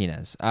Adrian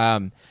Martinez.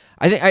 I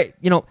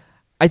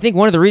think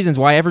one of the reasons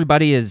why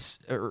everybody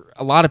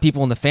a lot of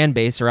people in the fan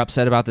base are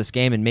upset about this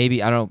game, and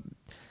maybe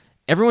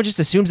everyone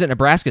just assumes that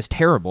Nebraska's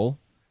terrible,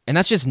 and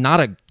that's just not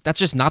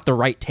the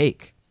right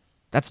take.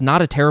 That's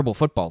not a terrible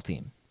football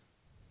team.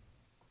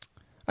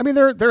 I mean,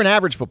 they're an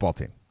average football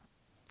team,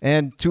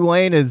 and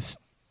Tulane is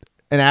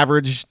an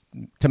average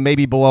to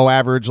maybe below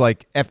average,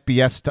 like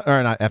FBS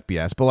or not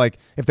FBS, but like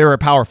if they were a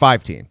Power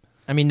 5 team.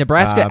 I mean,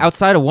 Nebraska,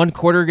 outside of one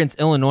quarter against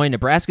Illinois,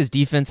 Nebraska's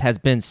defense has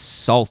been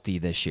salty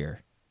this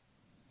year.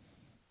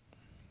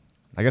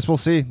 I guess we'll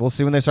see. We'll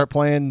see when they start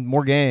playing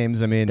more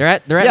games. I mean, they're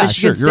at yeah, Michigan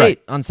sure, you're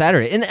State right. on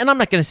Saturday, and I'm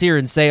not going to sit here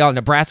and say, "Oh,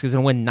 Nebraska's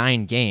going to win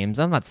 9 games."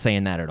 I'm not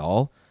saying that at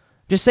all.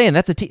 Just saying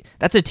that's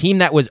a team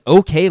that was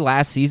okay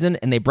last season,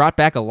 and they brought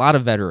back a lot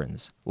of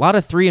veterans, a lot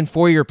of 3- and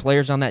 4-year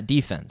players on that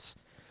defense.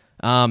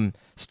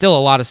 Still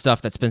a lot of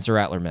stuff that Spencer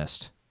Rattler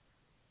missed.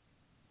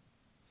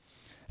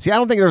 See, I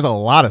don't think there's a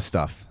lot of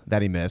stuff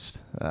that he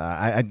missed.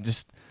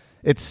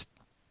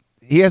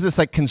 He has this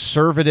like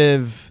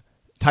conservative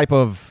type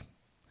of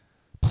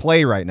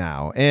play right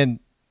now, and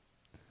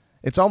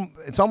it's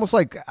almost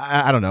like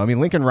I don't know. I mean,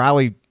 Lincoln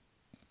Riley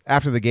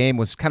after the game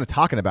was kind of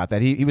talking about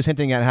that. He was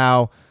hinting at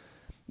how,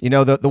 you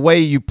know, the way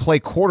you play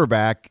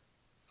quarterback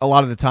a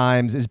lot of the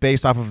times is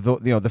based off of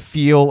the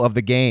feel of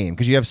the game,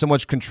 because you have so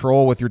much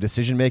control with your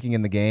decision making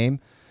in the game,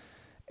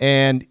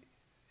 and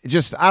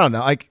just I don't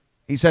know. Like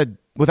he said,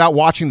 without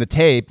watching the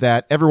tape,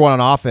 that everyone on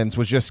offense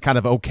was just kind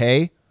of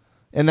okay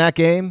in that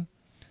game.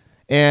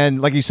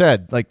 And like you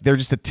said, like they're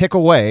just a tick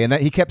away, and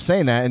that he kept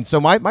saying that. And so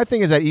my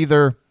thing is that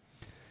either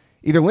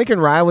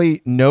Lincoln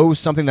Riley knows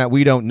something that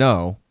we don't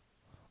know,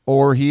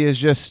 or he is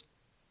just,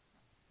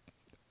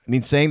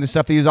 saying the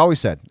stuff that he's always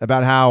said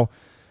about how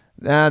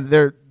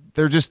they're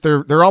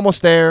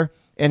almost there.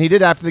 And he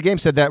did after the game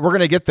said that we're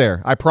going to get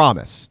there, I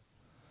promise.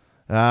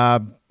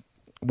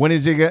 When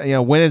is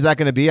when is that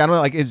going to be? I don't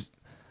know. Like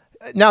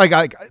now I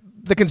got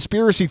the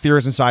conspiracy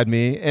theorist inside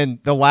me,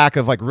 and the lack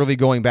of like really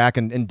going back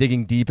and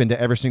digging deep into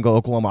every single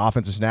Oklahoma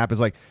offensive snap is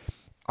like,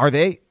 are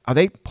they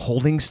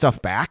holding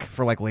stuff back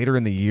for like later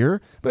in the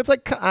year? But it's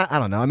like, I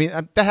don't know. I mean,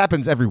 that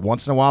happens every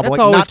once in a while, That's but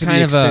like always not to the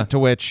kind of extent to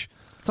which.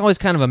 It's always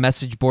kind of a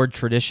message board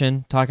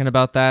tradition talking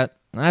about that.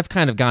 And I've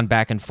kind of gone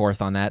back and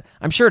forth on that.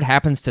 I'm sure it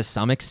happens to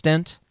some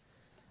extent.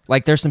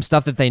 Like there's some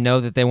stuff that they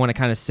know that they want to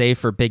kind of save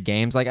for big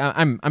games. Like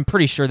I'm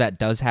pretty sure that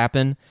does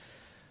happen.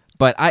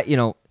 But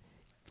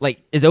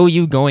like, is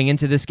OU going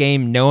into this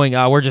game knowing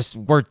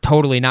we're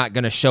totally not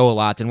going to show a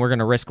lot and we're going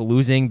to risk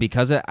losing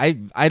because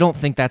I don't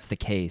think that's the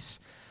case.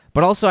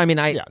 But also, I don't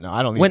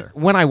either.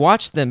 When I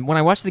watched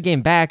the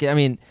game back, I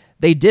mean,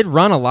 they did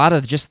run a lot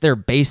of just their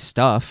base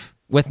stuff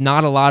with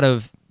not a lot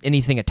of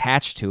anything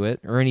attached to it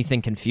or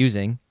anything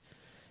confusing.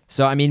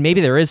 So, I mean, maybe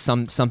there is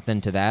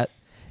something to that.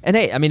 And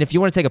hey, I mean, if you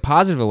want to take a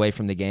positive away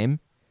from the game,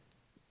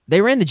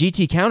 they ran the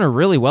GT counter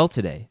really well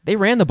today. They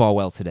ran the ball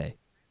well today.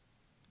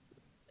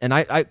 And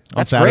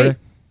that's great.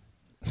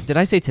 Did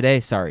I say today?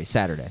 Sorry,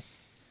 Saturday.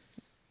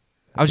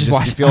 I was just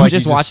watching. I was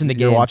just watching the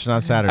game. You were watching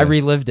on Saturday. I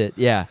relived it.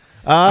 Yeah.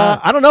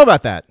 I don't know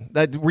about that.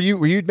 Were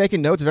you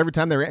making notes of every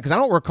time they ran? Because I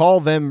don't recall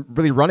them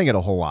really running it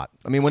a whole lot.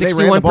 I mean, when they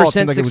ran the ball, it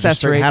seemed like it was just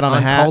straight hat on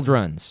a hat. Called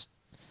runs.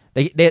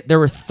 There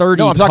were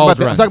 30 I'm called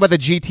runs. I'm talking about the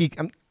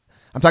GT.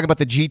 I'm talking about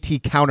the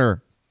GT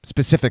counter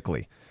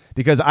specifically,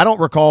 because I don't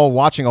recall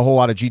watching a whole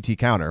lot of GT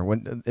counter.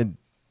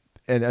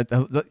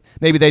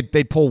 Maybe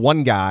they'd pull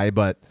one guy,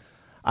 but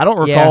I don't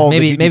recall the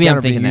GT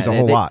counter being used a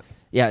whole lot.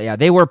 Yeah,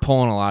 they were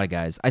pulling a lot of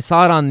guys. I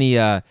saw it on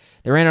the.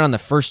 They ran it on the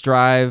first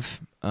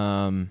drive.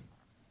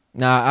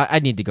 I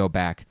need to go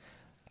back,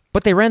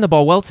 but they ran the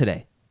ball well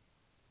today.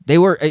 They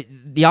were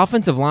the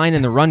offensive line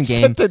in the run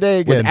game today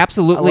again. was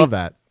absolutely. I love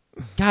that.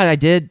 God, I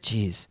did.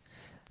 Jeez,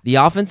 the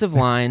offensive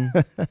line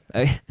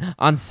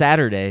on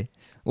Saturday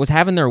was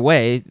having their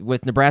way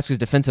with Nebraska's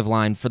defensive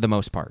line for the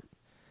most part.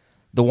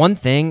 The one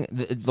thing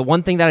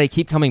that I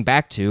keep coming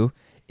back to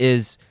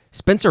is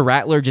Spencer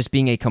Rattler just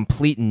being a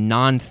complete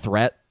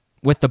non-threat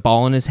with the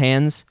ball in his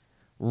hands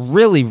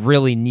really,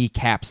 really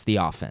kneecaps the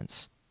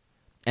offense.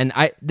 And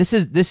this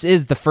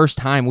is the first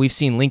time we've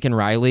seen Lincoln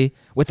Riley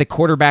with a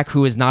quarterback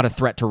who is not a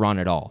threat to run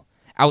at all,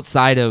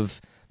 outside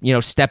of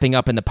stepping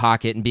up in the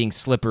pocket and being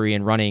slippery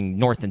and running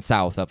north and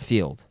south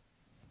upfield.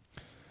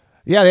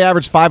 Yeah, they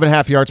averaged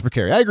 5.5 yards per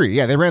carry. I agree.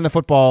 Yeah, they ran the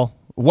football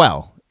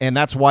well, and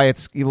that's why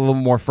it's a little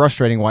more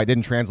frustrating why it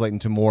didn't translate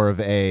into more of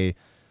a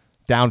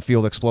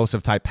downfield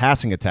explosive type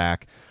passing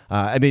attack.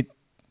 I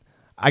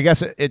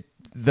guess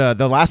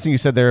the last thing you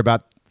said there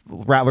about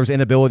Rattler's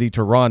inability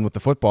to run with the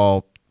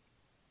football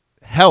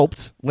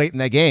helped late in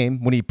that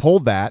game when he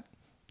pulled that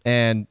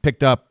and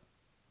picked up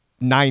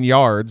 9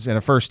 yards and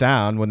a first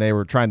down when they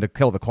were trying to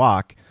kill the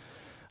clock.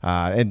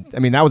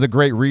 That was a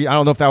great read. I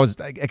don't know if that was.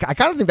 I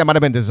kind of think that might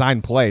have been a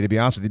design play, to be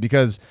honest with you,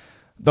 because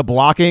the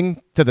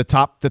blocking to the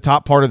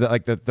top part of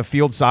the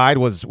field side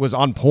was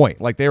on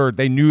point. Like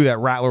they knew that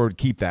Rattler would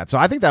keep that. So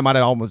I think that might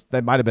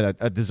have been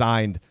a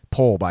designed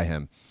pull by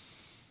him.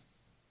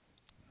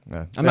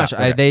 I'm not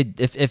sure. Okay.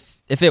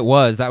 If it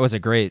was, that was a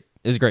great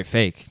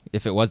fake.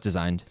 If it was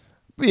designed.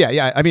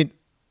 Yeah. I mean,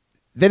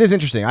 that is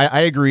interesting.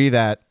 I agree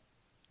that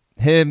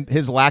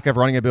his lack of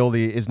running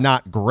ability is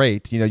not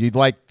great. You'd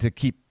like to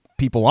keep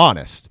people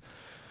honest.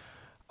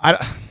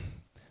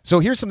 So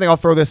here's something, I'll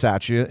throw this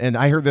at you, and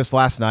I heard this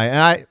last night,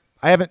 and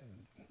I haven't,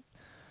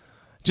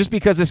 just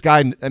because this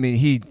guy,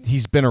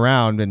 he's been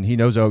around and he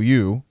knows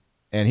OU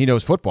and he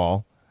knows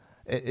football,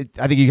 I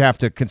think you have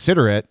to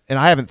consider it, and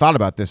I haven't thought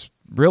about this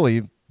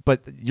really,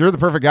 but you're the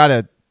perfect guy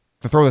to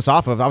throw this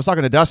off of. I was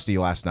talking to Dusty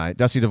last night,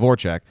 Dusty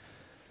Dvorak,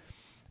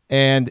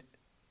 and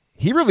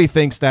he really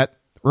thinks that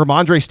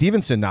Ramondre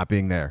Stevenson not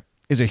being there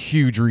is a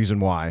huge reason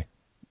why.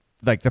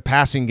 Like the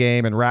passing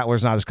game and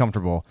Rattler's not as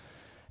comfortable.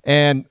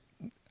 And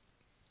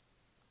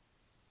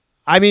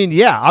I mean,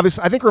 yeah,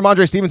 obviously I think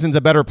Ramondre Stevenson's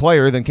a better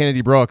player than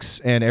Kennedy Brooks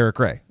and Eric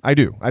Gray. I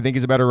do. I think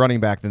he's a better running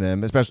back than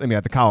them, especially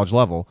at the college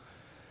level.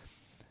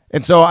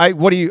 And so I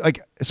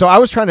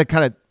was trying to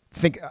kind of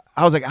think,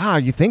 I was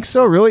like, you think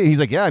so? Really? He's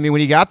like, yeah. I mean,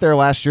 when he got there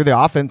last year, the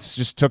offense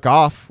just took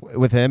off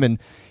with him. And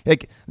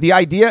like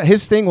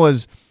his thing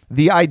was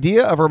the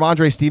idea of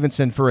Ramondre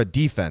Stevenson for a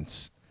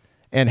defense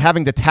and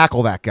having to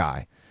tackle that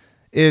guy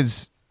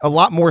is a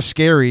lot more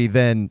scary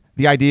than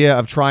the idea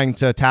of trying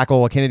to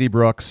tackle a Kennedy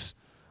Brooks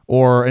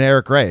or an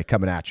Eric Gray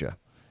coming at you.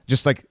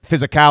 Just like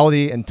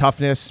physicality and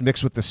toughness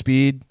mixed with the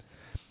speed.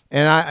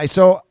 And I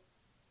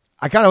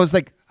kind of was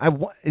like,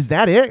 is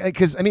that it?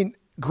 Because, I mean,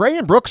 Gray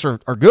and Brooks are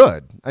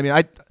good. I mean,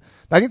 I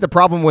think the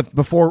problem with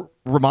before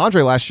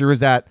Ramondre last year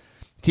is that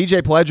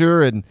TJ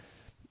Pledger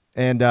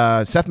and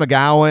Seth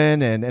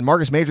McGowan and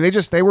Marcus Major,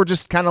 they were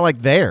just kind of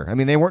like there. I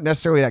mean, they weren't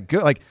necessarily that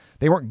good. Like,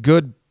 they weren't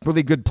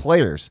really good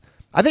players.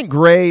 I think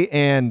Gray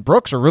and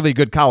Brooks are really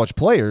good college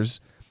players.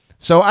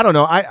 So I don't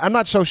know. I'm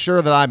not so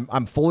sure that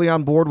I'm fully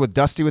on board with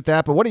Dusty with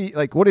that. But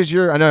what is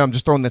your? I know I'm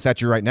just throwing this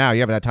at you right now.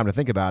 You haven't had time to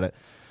think about it.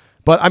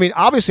 But I mean,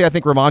 obviously, I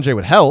think Ramondre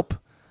would help.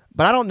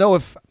 But I don't know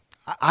if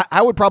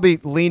I would probably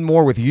lean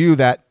more with you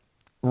that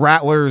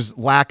Rattler's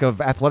lack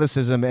of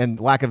athleticism and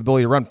lack of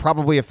ability to run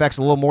probably affects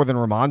a little more than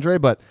Ramondre.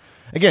 But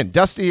again,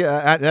 Dusty,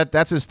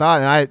 that's his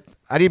thought, and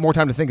I need more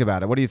time to think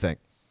about it. What do you think?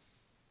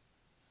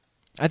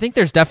 I think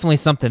there's definitely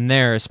something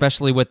there,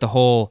 especially with the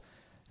whole,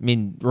 I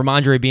mean,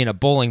 Ramondre being a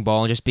bowling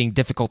ball and just being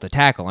difficult to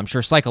tackle. I'm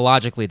sure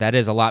psychologically that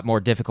is a lot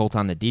more difficult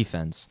on the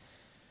defense.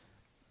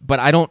 But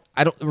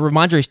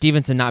Ramondre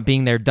Stevenson not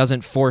being there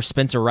doesn't force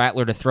Spencer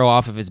Rattler to throw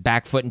off of his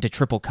back foot into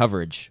triple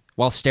coverage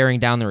while staring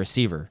down the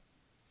receiver.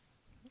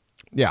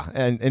 Yeah,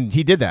 and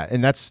he did that.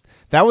 And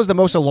that was the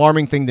most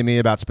alarming thing to me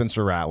about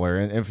Spencer Rattler.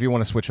 And if you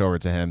want to switch over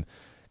to him,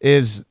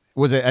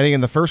 was it I think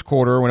in the first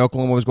quarter when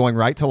Oklahoma was going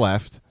right to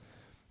left,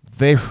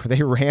 they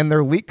ran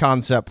their leak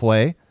concept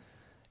play,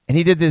 and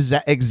he did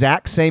the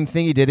exact same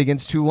thing he did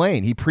against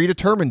Tulane. He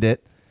predetermined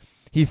it.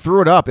 He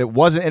threw it up. It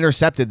wasn't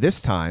intercepted this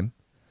time.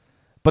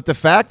 But the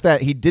fact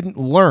that he didn't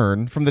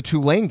learn from the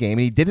Tulane game,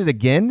 and he did it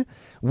again,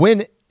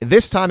 when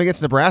this time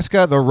against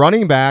Nebraska, the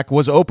running back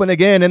was open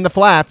again in the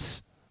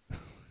flats,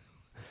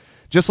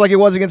 just like it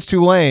was against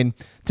Tulane.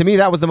 To me,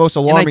 that was the most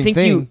alarming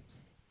thing.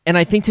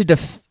 I think to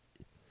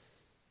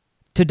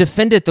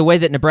defend it the way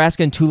that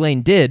Nebraska and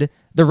Tulane did,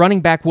 the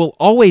running back will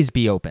always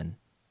be open.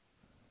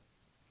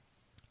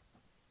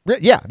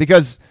 Yeah,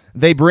 because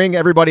they bring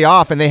everybody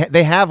off, and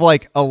they have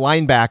like a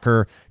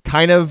linebacker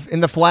kind of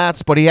in the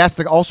flats, but he has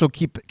to also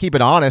keep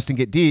it honest and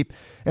get deep.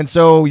 And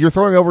so you're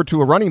throwing over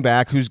to a running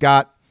back who's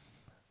got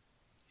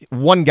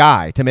one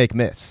guy to make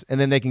miss, and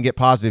then they can get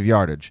positive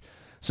yardage.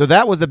 So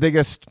that was the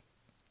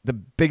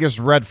biggest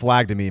red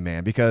flag to me,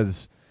 man,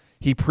 because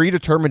he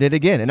predetermined it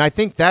again. And I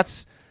think I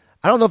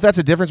don't know if that's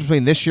a difference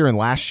between this year and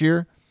last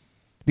year,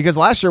 because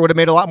last year would have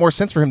made a lot more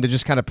sense for him to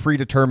just kind of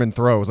predetermine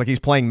throws. Like he's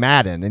playing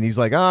Madden, and he's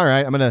like, all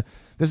right,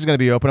 this is going to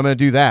be open. I'm going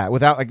to do that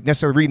without like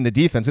necessarily reading the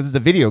defense. This is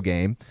a video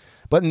game.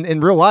 But in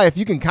real life,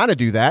 you can kind of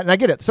do that. And I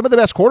get it. Some of the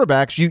best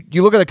quarterbacks,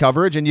 you look at the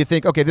coverage and you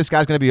think, okay, this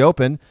guy's going to be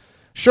open.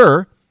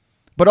 Sure.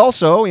 But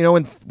also,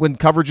 when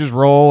coverages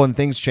roll and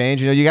things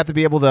change, you have to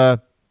be able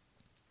to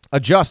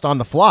adjust on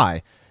the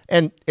fly.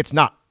 And it's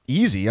not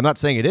easy. I'm not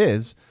saying it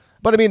is.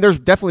 But, I mean, there's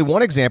definitely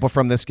one example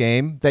from this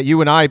game that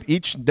you and I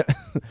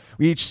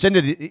we each sent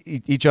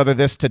each other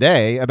this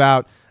today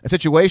about a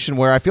situation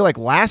where I feel like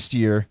last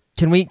year.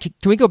 Can we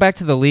go back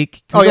to the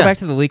leak? Can we go back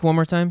to the leak one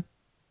more time?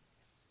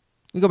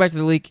 Can we go back to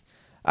the leak?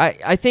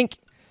 I think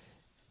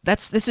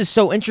this is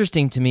so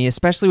interesting to me,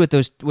 especially with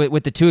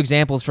the two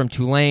examples from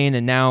Tulane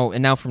and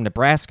now from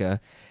Nebraska,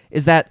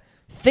 is that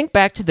think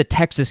back to the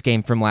Texas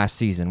game from last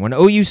season when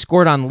OU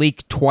scored on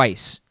Leak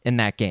twice in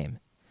that game.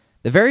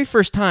 The very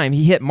first time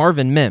he hit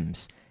Marvin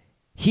Mims,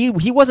 he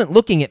wasn't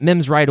looking at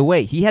Mims right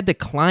away. He had to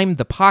climb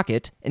the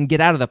pocket and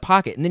get out of the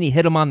pocket, and then he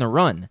hit him on the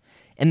run.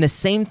 And the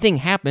same thing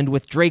happened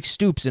with Drake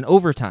Stoops in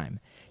overtime.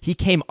 He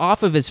came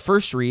off of his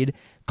first read,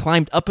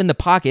 climbed up in the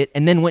pocket,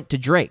 and then went to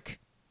Drake.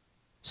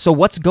 So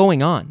what's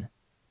going on?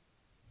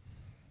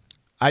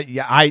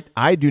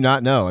 I do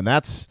not know, and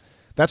that's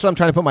what I'm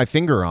trying to put my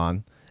finger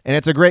on. And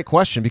it's a great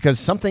question because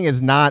something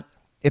is not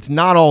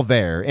all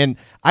there, and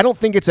I don't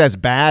think it's as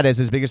bad as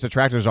his biggest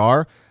detractors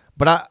are.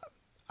 But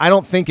I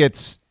don't think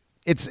it's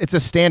a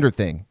standard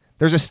thing.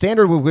 There's a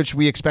standard with which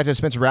we expected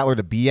Spencer Rattler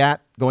to be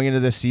at going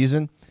into this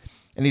season,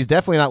 and he's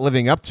definitely not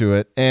living up to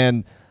it.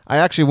 And I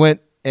actually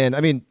went and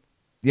I mean.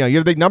 You're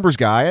the big numbers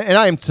guy, and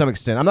I am to some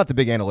extent. I'm not the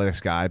big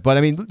analytics guy, but I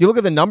mean, you look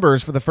at the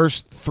numbers for the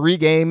first 3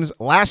 games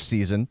last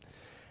season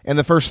and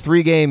the first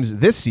 3 games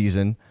this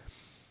season,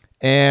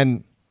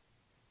 and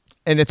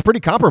it's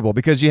pretty comparable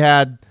because you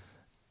had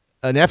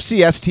an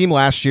FCS team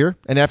last year,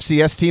 an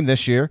FCS team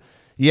this year.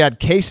 You had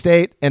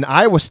K-State and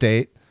Iowa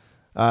State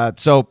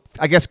So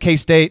I guess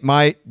K-State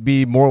might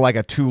be more like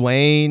a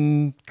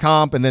Tulane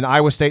comp, and then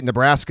Iowa State and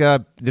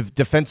Nebraska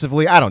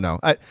defensively. I don't know.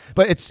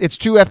 But it's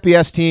two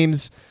FBS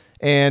teams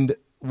and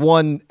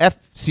one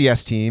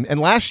FCS team. And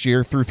last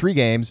year, through 3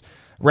 games,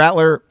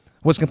 Rattler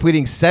was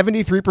completing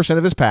 73%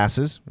 of his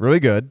passes. Really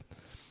good.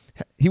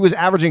 He was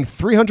averaging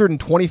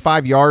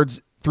 325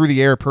 yards through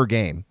the air per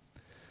game.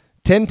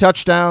 10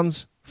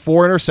 touchdowns,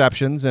 4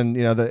 interceptions, and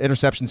the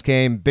interceptions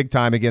came big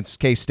time against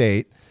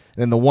K-State,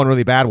 and then the one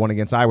really bad one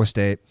against Iowa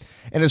State.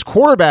 And his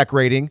quarterback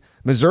rating,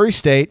 Missouri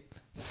State,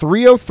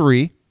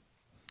 303.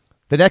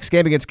 The next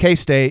game against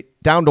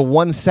K-State, down to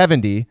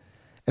 170.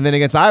 And then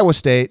against Iowa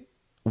State,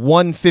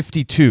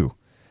 152.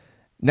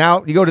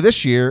 Now, you go to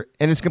this year,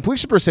 and his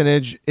completion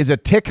percentage is a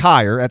tick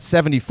higher at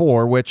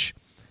 74, which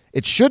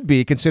it should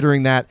be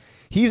considering that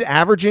he's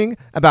averaging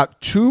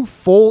about 2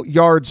 full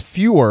yards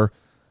fewer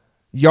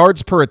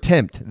yards per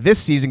attempt this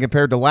season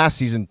compared to last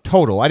season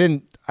total. I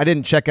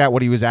didn't check out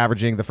what he was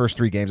averaging the first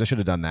 3 games. I should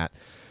have done that.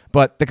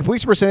 But the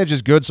completion percentage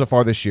is good so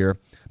far this year.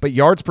 But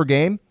yards per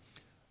game,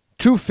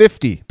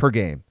 250 per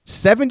game.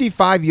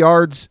 75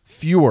 yards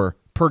fewer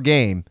per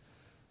game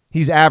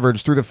he's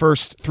averaged through the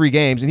first 3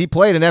 games. And he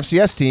played an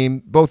FCS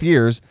team both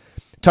years.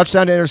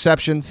 Touchdown to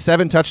interception,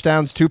 7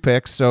 touchdowns, 2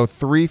 picks. So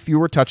 3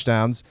 fewer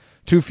touchdowns,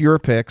 2 fewer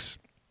picks.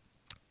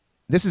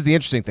 This is the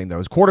interesting thing, though.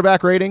 His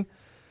quarterback rating,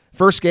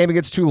 first game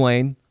against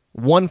Tulane,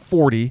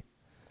 140,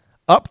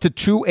 up to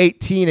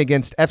 218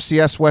 against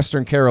FCS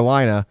Western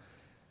Carolina,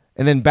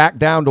 and then back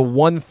down to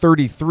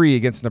 133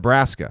 against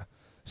Nebraska.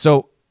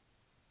 So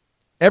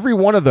every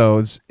one of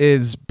those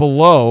is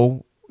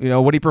below,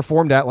 what he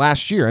performed at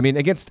last year. I mean,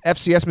 against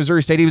FCS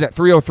Missouri State, he was at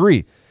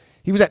 303.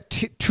 He was at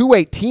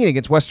 218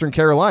 against Western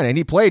Carolina, and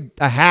he played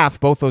a half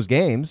both those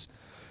games.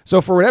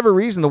 So for whatever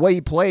reason, the way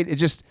he played,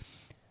 it's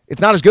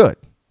not as good.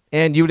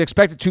 And you would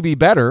expect it to be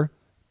better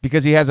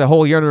because he has a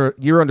whole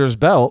year under his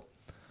belt.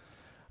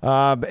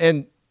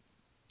 And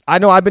I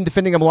know I've been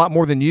defending him a lot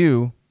more than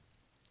you,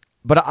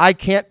 but I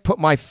can't put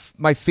my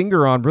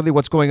finger on really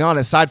what's going on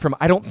aside from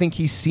I don't think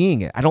he's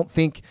seeing it. I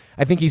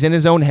think he's in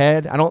his own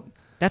head.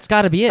 That's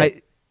got to be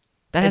it.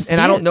 I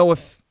don't know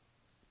if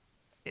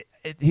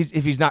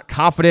he's not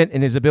confident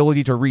in his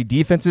ability to read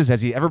defenses.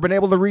 Has he ever been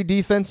able to read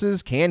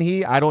defenses? Can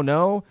he? I don't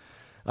know.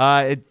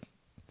 And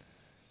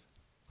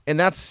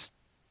that's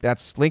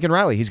Lincoln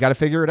Riley. He's got to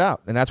figure it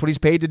out, and that's what he's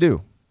paid to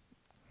do.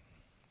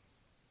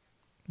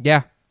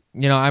 Yeah,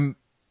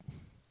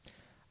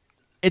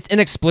 it's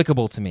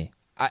inexplicable to me.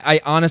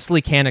 I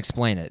honestly can't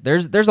explain it.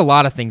 There's a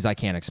lot of things I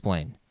can't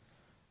explain.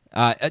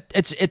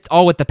 It's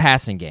all with the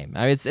passing game.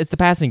 It's the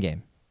passing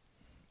game,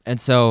 and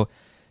so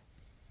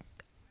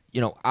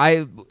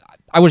I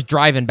was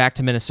driving back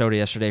to Minnesota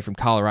yesterday from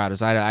Colorado,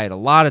 so I had a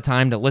lot of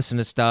time to listen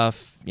to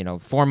stuff,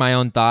 form my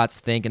own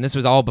thoughts, think, and this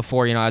was all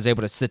before I was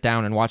able to sit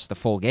down and watch the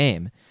full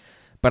game.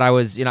 But I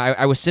was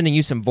sending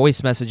you some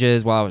voice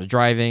messages while I was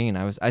driving,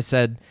 and I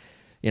said,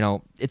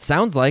 it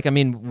sounds like,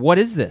 what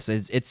is this?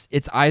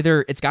 It's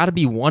got to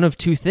be one of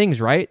 2 things,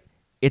 right?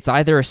 It's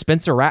either a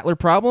Spencer Rattler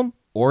problem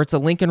or it's a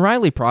Lincoln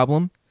Riley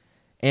problem.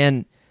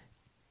 And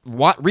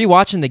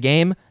rewatching the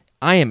game,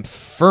 I am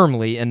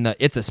firmly in the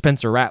it's a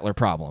Spencer Rattler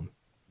problem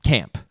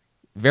camp,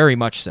 very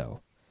much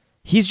so.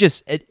 He's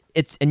just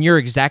and you're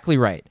exactly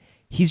right.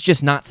 He's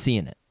just not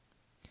seeing it,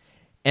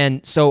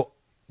 and so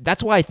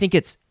that's why I think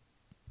it's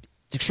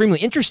extremely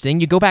interesting.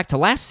 You go back to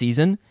last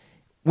season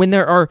when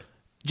the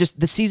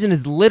season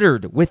is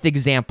littered with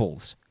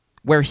examples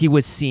where he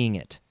was seeing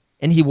it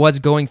and he was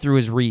going through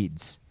his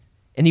reads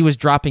and he was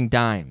dropping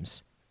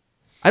dimes.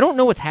 I don't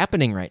know what's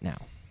happening right now.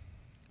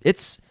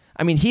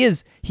 He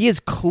is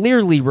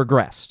clearly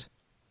regressed.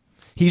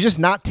 He's just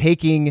not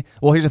taking.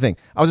 Well, here's the thing.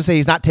 I was gonna say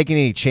he's not taking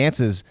any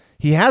chances.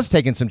 He has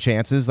taken some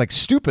chances, like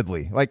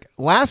stupidly. Like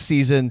last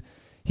season,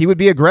 he would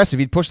be aggressive.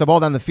 He'd push the ball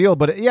down the field,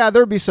 but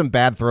there would be some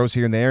bad throws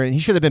here and there, and he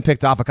should have been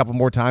picked off a couple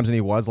more times than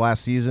he was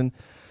last season.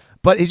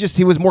 But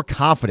he was more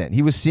confident.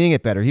 He was seeing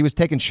it better. He was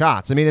taking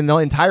shots. In the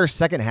entire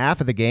second half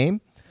of the game,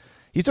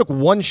 he took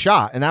 1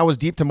 shot, and that was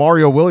deep to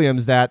Mario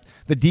Williams that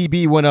the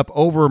DB went up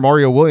over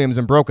Mario Williams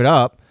and broke it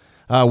up.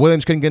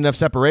 Williams couldn't get enough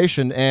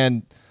separation,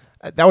 and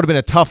that would have been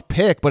a tough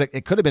pick, but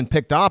it could have been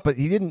picked off, but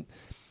he didn't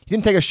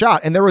take a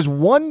shot. And there was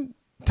one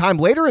time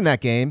later in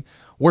that game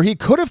where he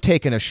could have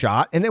taken a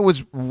shot, and it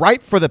was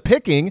ripe for the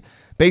picking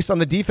based on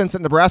the defense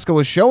that Nebraska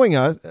was showing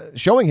him.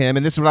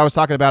 And this is what I was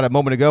talking about a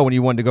moment ago when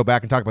you wanted to go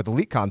back and talk about the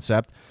leak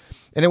concept.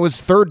 And it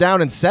was 3rd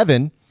down and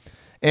 7,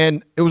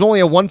 and it was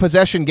only a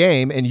 1-possession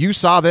game, and you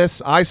saw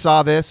this, I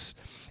saw this,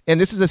 and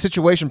this is a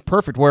situation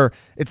perfect where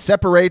it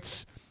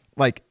separates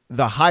like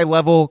the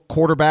high-level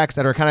quarterbacks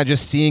that are kind of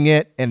just seeing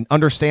it and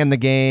understand the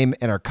game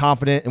and are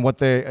confident in what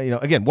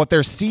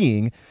they're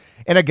seeing,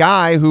 and a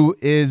guy who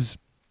is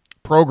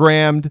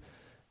programmed.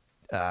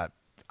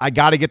 I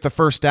got to get the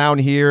first down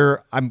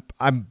here. I'm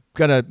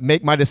gonna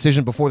make my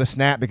decision before the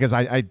snap because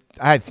I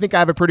think I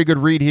have a pretty good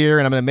read here,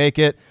 and I'm gonna make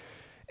it.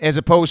 as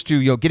opposed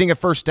to getting a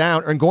first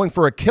down and going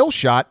for a kill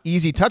shot,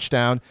 easy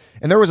touchdown.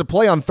 And there was a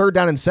play on 3rd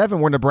down and 7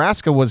 where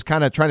Nebraska was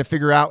kind of trying to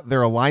figure out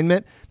their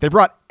alignment. They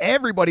brought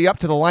everybody up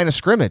to the line of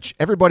scrimmage,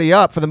 everybody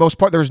up for the most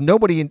part. There was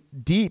nobody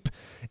deep.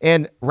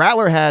 And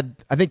Rattler had,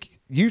 I think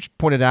you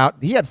pointed out,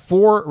 he had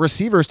 4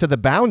 receivers to the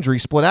boundary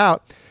split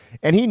out.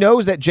 And he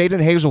knows that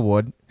Jaden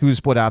Hazelwood, who's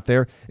split out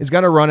there, is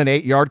going to run an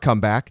 8-yard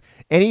comeback.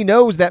 And he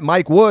knows that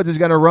Mike Woods is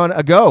going to run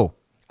a go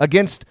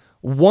against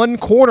one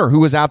corner who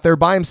was out there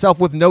by himself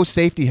with no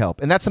safety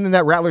help. And that's something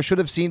that Rattler should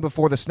have seen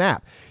before the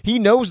snap. He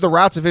knows the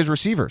routes of his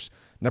receivers.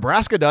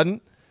 Nebraska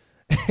doesn't.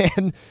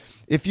 And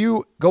if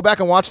you go back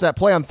and watch that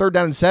play on 3rd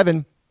down and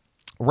 7,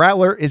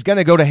 Rattler is going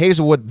to go to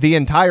Hazelwood the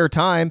entire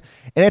time,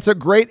 and it's a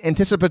great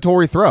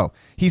anticipatory throw.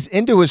 He's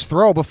into his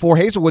throw before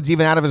Hazelwood's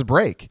even out of his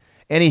break,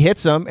 and he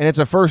hits him, and it's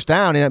a first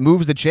down, and it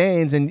moves the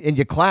chains, and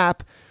you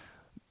clap.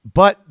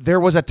 But there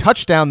was a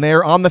touchdown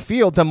there on the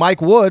field to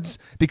Mike Woods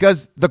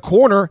because the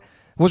corner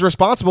was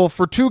responsible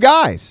for 2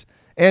 guys.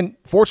 And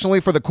fortunately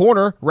for the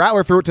corner,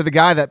 Rattler threw it to the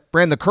guy that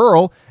ran the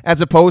curl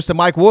as opposed to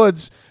Mike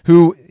Woods,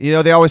 who,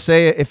 they always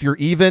say if you're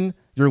even,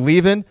 you're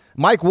leaving.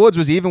 Mike Woods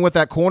was even with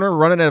that corner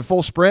running at a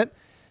full sprint.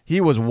 He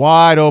was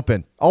wide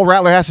open. All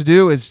Rattler has to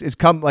do is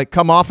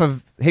come off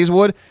of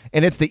Hazelwood,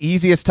 and it's the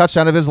easiest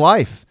touchdown of his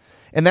life.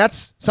 And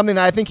that's something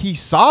that I think he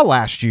saw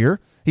last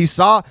year. He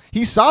saw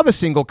the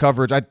single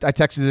coverage. I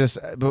texted this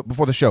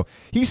before the show.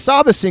 He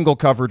saw the single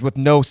coverage with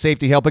no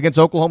safety help against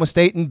Oklahoma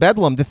State in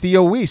Bedlam to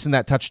Theo Weiss in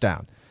that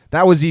touchdown.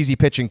 That was easy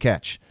pitch and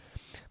catch.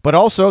 But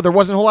also, there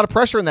wasn't a whole lot of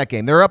pressure in that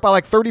game. They were up by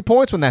like 30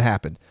 points when that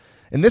happened.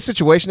 In this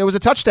situation, it was a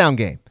touchdown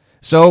game.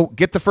 So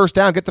get the first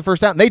down.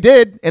 And they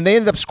did, and they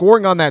ended up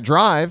scoring on that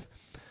drive.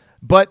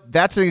 But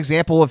that's an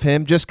example of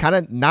him just kind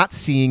of not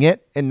seeing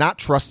it and not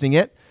trusting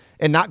it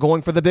and not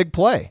going for the big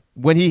play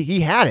when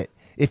he had it.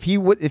 If he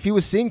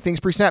was seeing things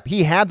pre-snap,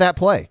 he had that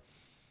play.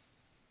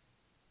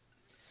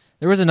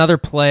 There was another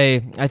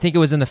play. I think it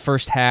was in the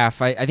first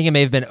half. I think it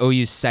may have been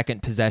OU's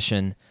second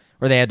possession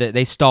where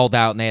they stalled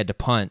out and they had to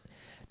punt.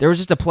 There was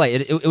just a play.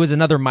 It was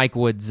another Mike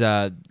Woods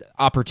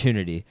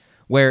opportunity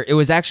where it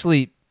was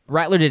actually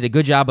Rattler did a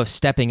good job of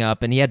stepping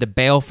up and he had to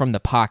bail from the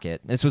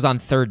pocket. This was on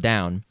 3rd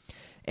down,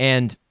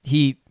 and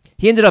he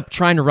ended up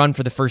trying to run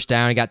for the first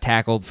down. He got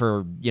tackled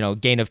for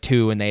gain of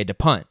 2 and they had to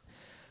punt,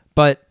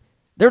 but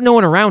there's no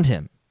one around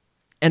him.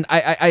 And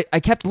I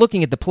kept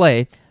looking at the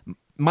play.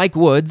 Mike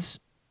Woods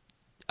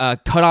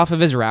cut off of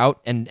his route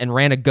and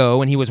ran a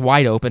go, and he was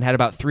wide open, had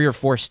about 3 or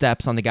 4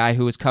 steps on the guy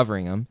who was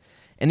covering him.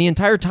 And the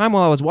entire time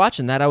while I was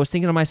watching that, I was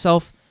thinking to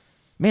myself,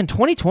 man,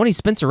 2020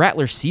 Spencer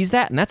Rattler sees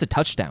that, and that's a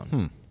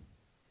touchdown.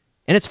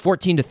 And it's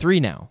 14-3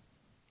 now.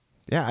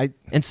 Yeah.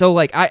 And so,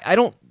 I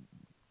don't...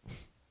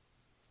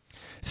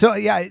 So,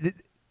 yeah.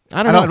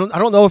 I don't know. I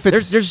don't know if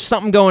it's... There's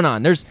something going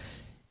on.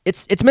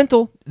 It's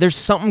mental. There's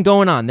something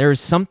going on. There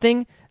is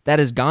something that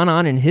has gone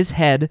on in his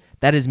head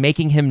that is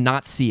making him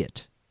not see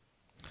it.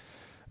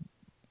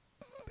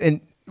 And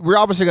we're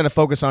obviously going to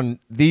focus on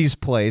these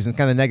plays and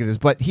kind of negatives,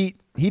 but he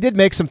did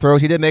make some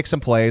throws. He did make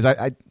some plays.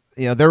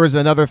 There was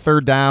another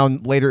 3rd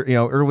down later,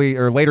 early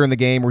or later in the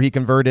game where he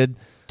converted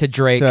to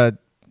Drake. That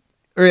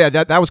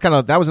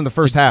was in the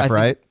first half,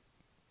 right?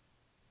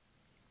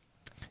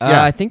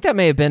 Yeah. I think that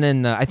may have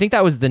been I think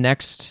that was the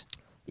next.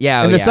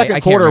 Yeah, in the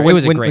second quarter, when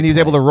he's play.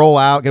 able to roll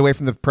out, get away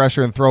from the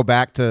pressure, and throw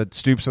back to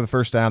Stoops for the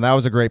first down, that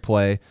was a great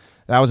play.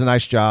 That was a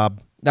nice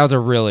job. That was a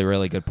really,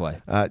 really good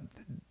play.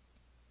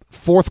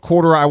 4th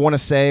quarter, I want to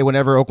say,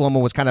 whenever Oklahoma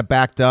was kind of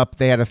backed up,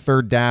 they had a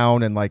 3rd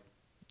down and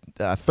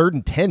 3rd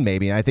and 10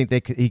 maybe. And I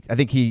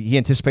think he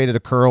anticipated a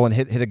curl and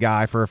hit a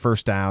guy for a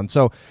first down.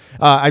 So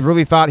I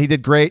really thought he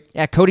did great.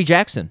 Yeah, Cody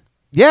Jackson.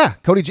 Yeah,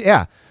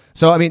 Yeah.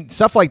 So I mean,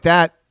 stuff like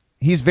that.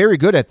 He's very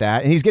good at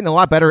that, and he's getting a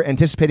lot better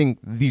anticipating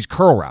these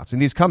curl routes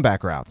and these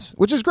comeback routes,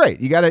 which is great.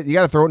 You got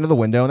to throw it into the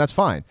window, and that's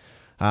fine.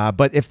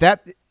 But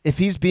if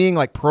he's being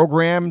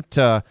programmed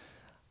to,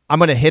 I'm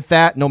going to hit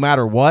that no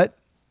matter what,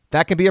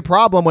 that can be a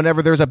problem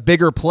whenever there's a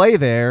bigger play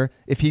there.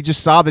 If he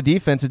just saw the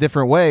defense a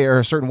different way or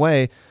a certain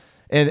way,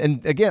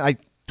 and again,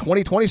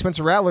 2020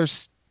 Spencer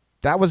Rattlers,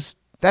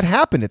 that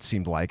happened. It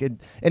seemed like,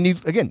 and you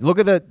again look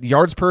at the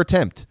yards per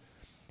attempt.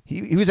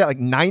 He was at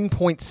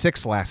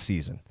 9.6 last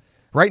season.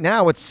 Right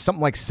now, it's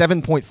something like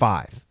 7.5.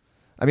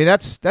 I mean,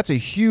 that's a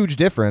huge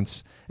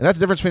difference, and that's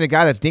the difference between a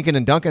guy that's dinking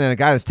and dunking and a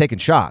guy that's taking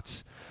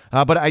shots.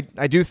 But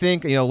I do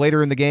think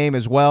later in the game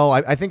as well.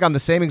 I think on the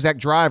same exact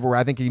drive where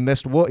I think he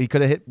missed, he could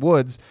have hit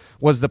Woods,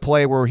 was the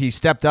play where he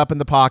stepped up in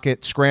the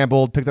pocket,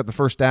 scrambled, picked up the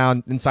first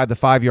down inside the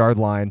 5-yard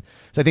line.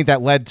 So I think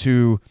that led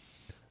to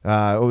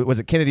was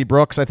it Kennedy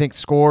Brooks? I think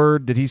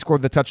scored. Did he score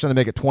the touchdown to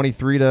make it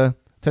 23-9?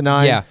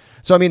 Yeah.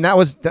 So I mean that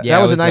was a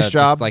nice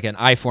job. Just like an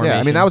I formation. Yeah,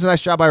 I mean that was a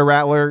nice job by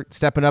Rattler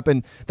stepping up,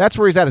 and that's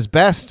where he's at his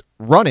best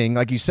running,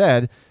 like you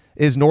said,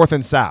 is north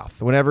and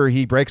south. Whenever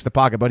he breaks the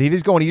pocket, but if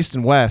he's going east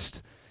and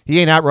west,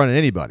 he ain't outrunning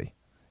anybody.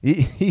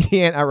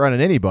 He ain't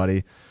outrunning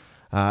anybody.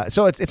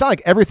 So it's not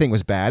like everything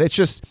was bad. It's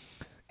just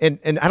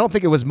And I don't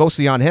think it was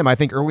mostly on him. I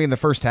think early in the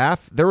first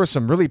half, there were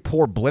some really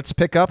poor blitz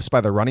pickups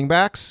by the running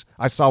backs.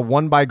 I saw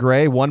one by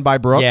Gray, one by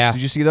Brooks. Yeah.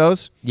 Did you see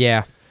those?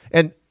 Yeah.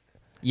 And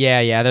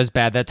that was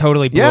bad. That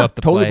totally blew up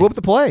the totally play. blew up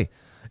the play.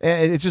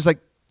 And it's just like,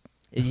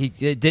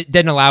 It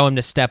didn't allow him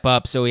to step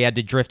up, so he had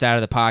to drift out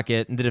of the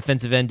pocket. And the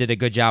defensive end did a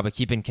good job of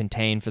keeping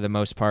contained for the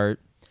most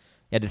part.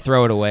 He had to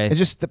throw it away. and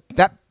just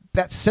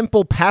that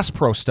simple pass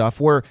pro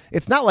stuff where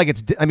it's not like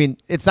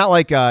it's not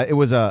like it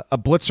was a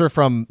blitzer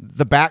from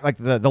the back, like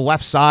the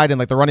left side, and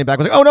like the running back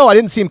was like, oh no, I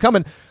didn't see him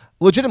coming.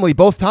 Legitimately,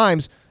 both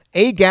times,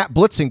 a gap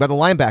blitzing by the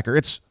linebacker.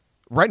 It's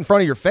right in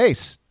front of your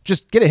face.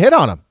 Just get a hit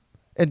on him.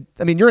 And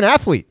I mean, you're an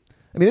athlete.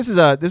 I mean, this is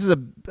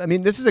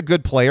a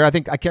good player. I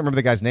can't remember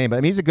the guy's name, but I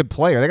mean, he's a good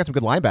player. They got some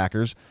good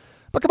linebackers.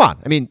 But come on,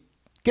 I mean,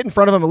 get in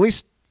front of him, at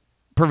least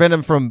prevent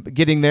him from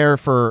getting there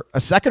for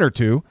a second or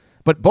two.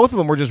 But both of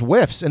them were just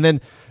whiffs. And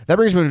then that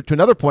brings me to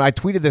another point. I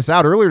tweeted this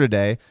out earlier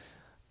today.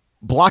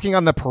 Blocking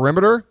on the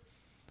perimeter.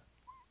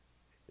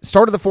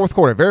 Start of the fourth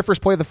quarter. Very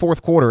first play of the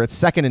fourth quarter. It's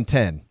 2nd and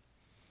 10.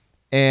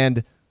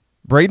 And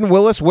Braden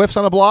Willis whiffs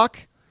on a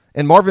block.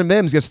 And Marvin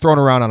Mims gets thrown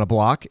around on a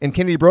block. And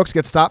Kennedy Brooks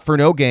gets stopped for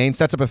no gain.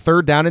 Sets up a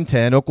 3rd down and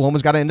 10.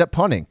 Oklahoma's got to end up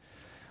punting.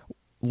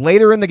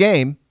 Later in the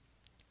game,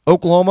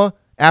 Oklahoma,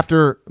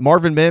 after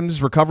Marvin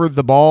Mims recovered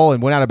the ball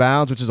and went out of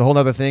bounds, which is a whole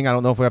other thing I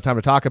don't know if we have time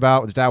to talk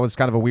about. That was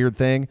kind of a weird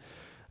thing.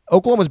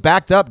 Oklahoma's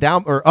backed up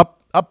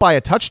up by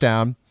a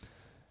touchdown.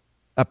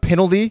 A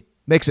penalty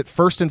makes it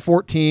 1st and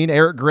 14.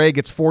 Eric Gray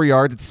gets 4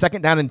 yards. It's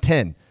 2nd down and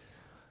 10.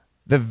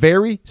 The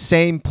very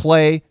same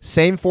play,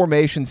 same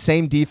formation,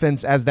 same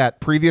defense as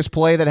that previous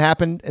play that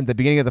happened in the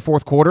beginning of the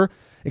fourth quarter,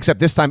 except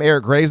this time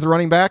Eric Gray's the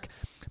running back.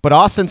 But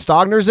Austin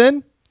Stogner's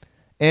in,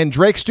 and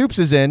Drake Stoops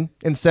is in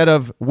instead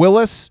of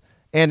Willis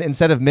and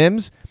instead of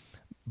Mims.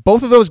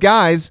 Both of those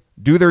guys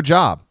do their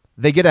job.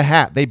 They get a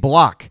hat. They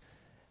block.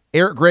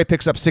 Eric Gray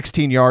picks up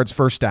 16 yards,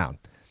 1st down.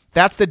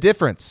 That's the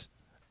difference.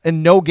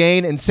 And no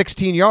gain and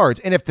 16 yards.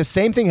 And if the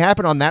same thing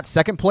happened on that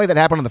second play that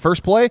happened on the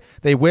first play,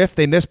 they whiff,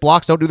 they miss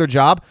blocks, don't do their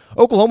job.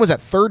 Oklahoma's at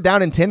 3rd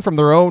down and 10 from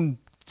their own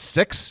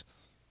 6,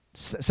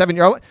 7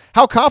 yard line.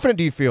 How confident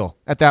do you feel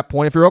at that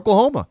point if you're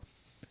Oklahoma?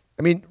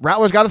 I mean,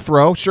 Rattler's got to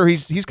throw. Sure,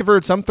 he's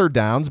converted some 3rd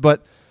downs,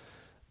 but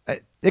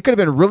it could have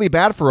been really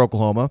bad for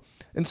Oklahoma.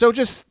 And so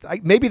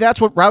maybe that's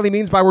what Riley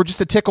means by we're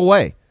just a tick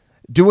away.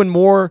 Doing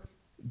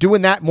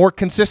that more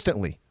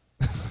consistently.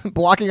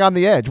 Blocking on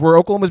the edge, where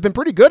Oklahoma's been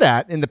pretty good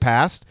at in the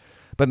past,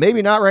 but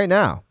maybe not right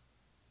now.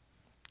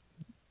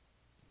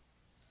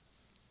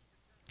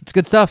 It's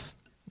good stuff.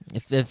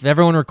 If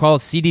everyone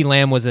recalls, CeeDee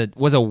Lamb was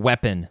a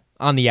weapon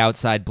on the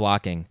outside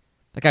blocking.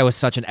 That guy was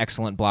such an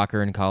excellent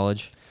blocker in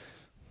college.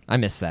 I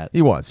miss that.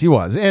 He was.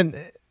 And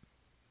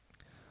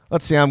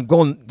let's see, I'm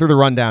going through the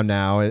rundown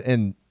now,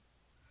 and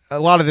a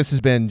lot of this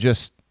has been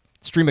just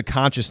stream of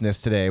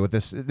consciousness today with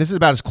this. This is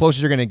about as close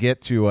as you're going to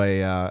get to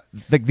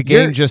the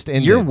game just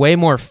ended. You're way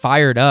more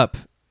fired up.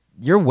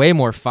 You're way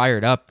more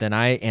fired up than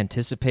I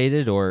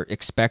anticipated or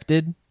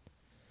expected.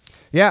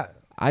 Yeah.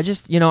 I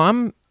just,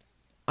 I'm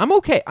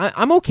okay.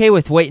 I'm okay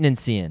with waiting and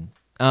seeing.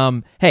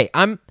 Hey,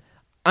 I'm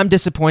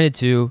disappointed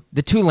too.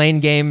 The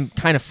Tulane game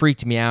kind of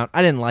freaked me out.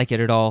 I didn't like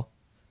it at all.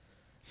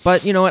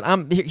 But you know what?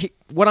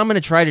 What I'm going to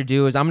try to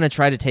do is I'm going to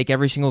try to take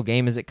every single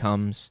game as it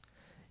comes.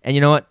 And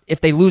you know what?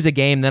 If they lose a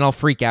game, then I'll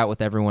freak out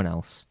with everyone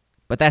else.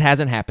 But that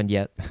hasn't happened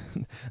yet.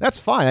 That's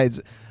fine.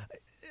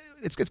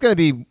 It's going to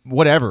be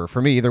whatever for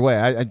me either way.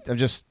 I had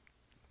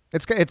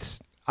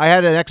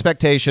an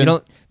expectation.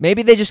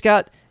 Maybe they just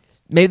got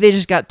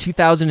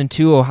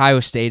 2002 Ohio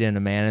State in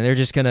them, man, and they're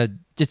just gonna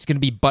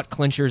be butt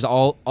clinchers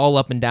all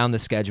up and down the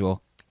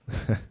schedule.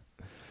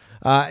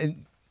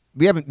 And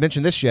we haven't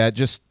mentioned this yet.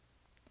 Just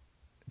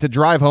to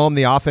drive home,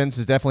 the offense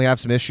has definitely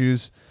have some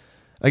issues.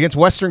 Against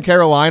Western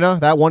Carolina,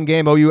 that one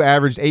game, OU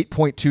averaged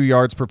 8.2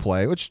 yards per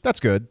play, which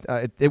that's good.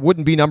 It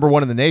wouldn't be number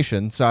one in the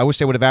nation, so I wish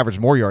they would have averaged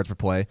more yards per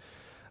play.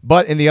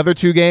 But in the other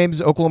 2 games,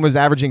 Oklahoma is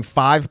averaging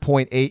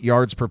 5.8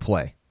 yards per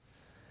play.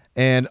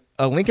 And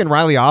a Lincoln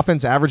Riley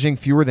offense averaging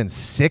fewer than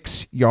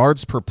 6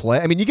 yards per play.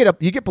 I mean, you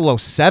get below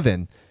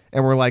 7,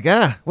 and we're like,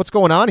 what's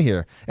going on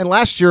here? And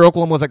last year,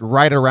 Oklahoma was like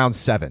right around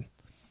 7.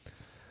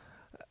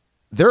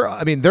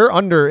 They're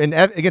under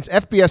against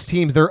FBS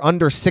teams. They're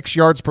under 6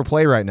 yards per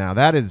play right now.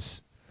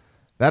 That's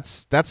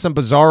some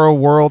bizarro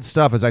world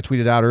stuff, as I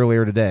tweeted out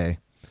earlier today.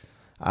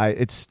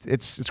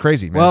 It's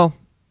crazy, man. Well,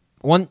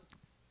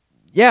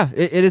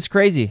 it is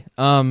crazy.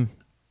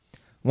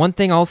 One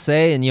thing I'll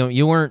say, and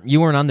you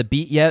weren't on the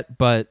beat yet,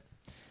 but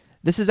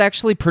this is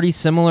actually pretty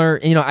similar.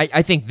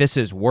 I think this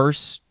is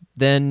worse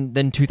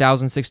than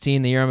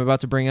 2016, the year I'm about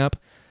to bring up.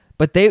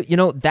 But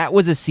that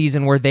was a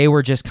season where they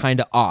were just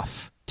kind of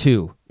off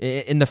too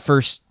in the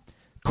first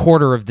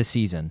quarter of the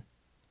season.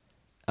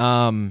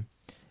 That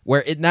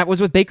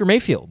was with Baker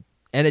Mayfield.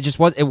 And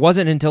it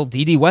wasn't until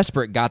D.D.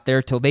 Westbrook got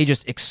there till they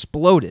just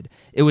exploded.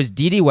 It was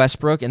D.D.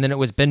 Westbrook, and then it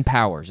was Ben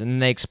Powers, and then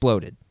they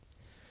exploded.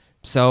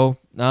 So,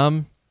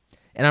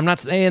 and I'm not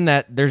saying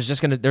that there's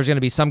gonna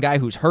be some guy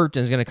who's hurt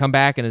and is gonna come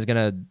back and is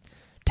gonna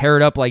tear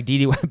it up like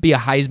D.D. be a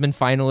Heisman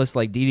finalist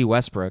like D.D.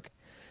 Westbrook.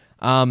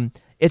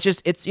 it's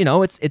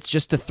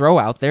just to throw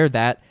out there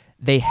that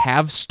they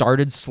have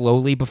started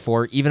slowly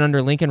before, even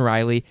under Lincoln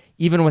Riley,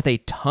 even with a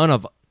ton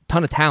of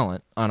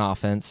talent on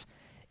offense,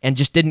 and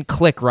just didn't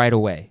click right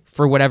away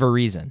for whatever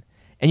reason.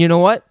 And you know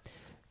what?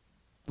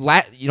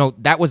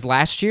 That was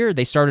last year.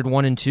 They started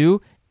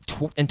 1-2.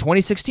 In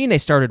 2016, they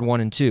started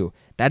 1-2.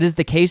 That is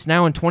the case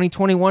now in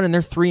 2021, and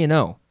they're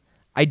 3-0.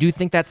 I do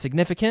think that's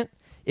significant.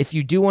 If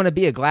you do want to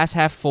be a glass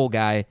half full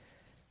guy,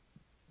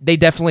 they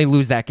definitely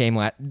lose that game.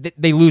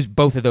 They lose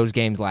both of those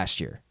games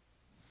last year.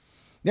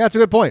 Yeah, that's a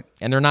good point.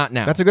 And they're not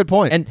now. That's a good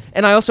point.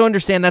 And I also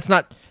understand that's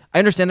not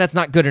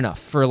good enough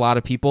for a lot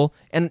of people.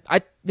 And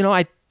I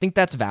think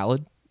that's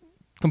valid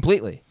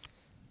completely.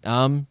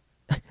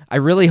 I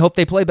really hope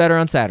they play better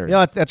on Saturday.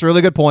 Yeah, that's a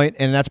really good point,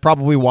 and that's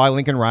probably why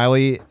Lincoln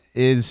Riley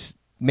is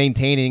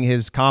maintaining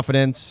his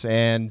confidence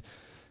and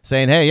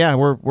saying, "Hey, yeah,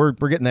 we're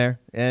getting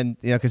there."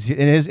 And because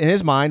in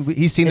his mind,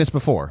 he's seen this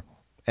before,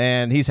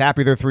 and he's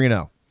happy they're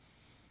 3-0.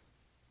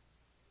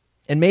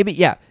 And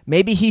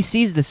maybe he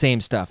sees the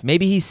same stuff.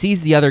 Maybe he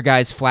sees the other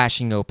guys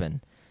flashing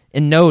open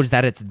and knows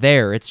that it's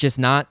there. It's just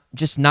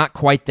not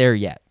quite there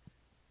yet.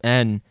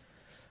 And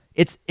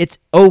it's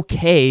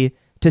okay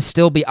to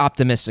still be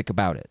optimistic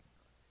about it.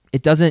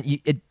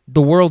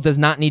 The world does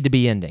not need to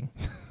be ending.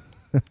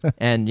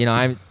 And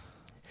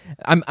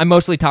I'm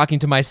mostly talking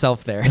to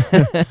myself there.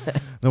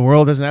 The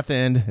world doesn't have to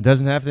end. It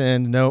doesn't have to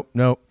end. Nope.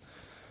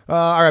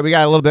 All right, we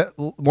got a little bit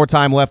more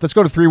time left. Let's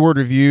go to 3-word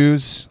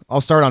reviews.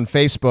 I'll start on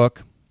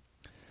Facebook.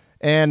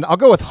 And I'll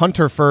go with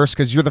Hunter first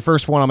because you're the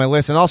first one on my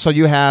list. And also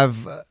you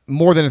have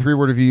more than a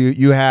 3-word review.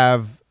 You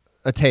have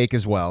a take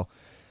as well.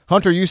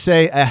 Hunter, you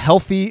say a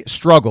healthy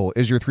struggle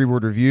is your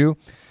 3-word review.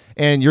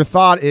 And your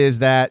thought is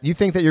that you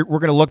think that we're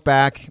going to look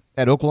back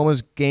at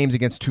Oklahoma's games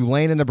against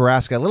Tulane and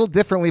Nebraska a little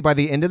differently by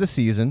the end of the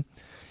season.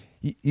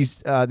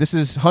 This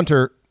is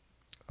Hunter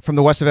from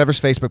the West of Evers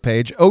Facebook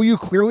page. OU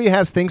clearly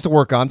has things to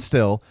work on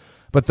still,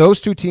 but those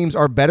two teams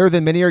are better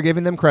than many are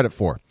giving them credit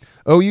for.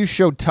 OU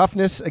showed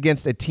toughness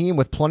against a team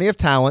with plenty of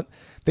talent.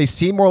 They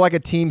seem more like a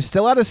team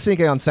still out of sync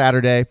on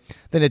Saturday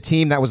than a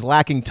team that was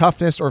lacking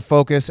toughness or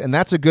focus, and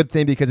that's a good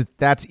thing because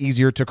that's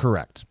easier to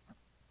correct.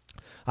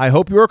 I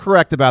hope you are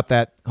correct about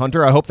that,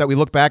 Hunter. I hope that we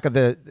look back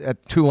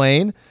at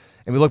Tulane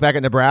and we look back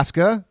at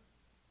Nebraska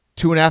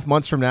 2.5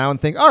 months from now and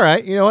think, all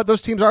right, you know what?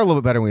 Those teams are a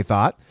little bit better than we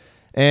thought.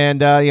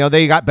 And,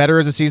 they got better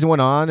as the season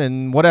went on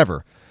and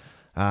whatever.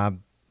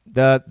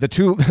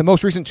 The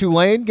most recent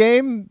Tulane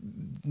game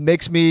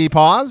makes me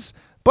pause,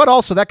 but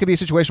also that could be a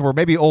situation where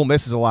maybe Ole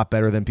Miss is a lot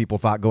better than people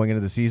thought going into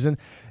the season.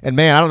 And,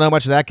 man, I don't know how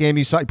much of that game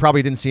you saw. You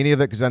probably didn't see any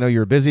of it because I know you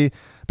were busy.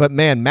 But,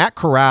 man, Matt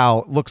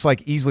Corral looks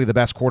like easily the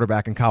best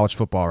quarterback in college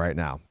football right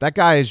now. That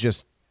guy is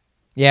just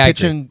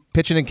pitching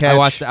and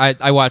catch.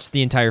 I watched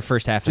the entire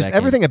first half of that Just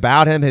everything game.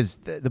 About him,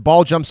 the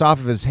ball jumps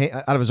off of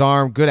out of his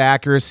arm, good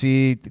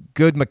accuracy,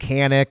 good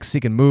mechanics, he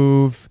can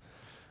move.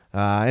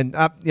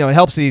 It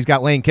helps that he's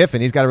got Lane Kiffin.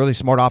 He's got a really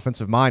smart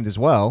offensive mind as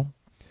well.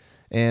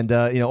 And,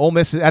 Ole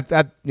Miss,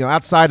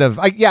 outside of,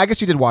 I guess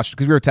you did watch it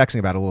because we were texting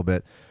about it a little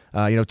bit.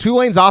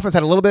 Tulane's offense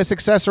had a little bit of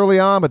success early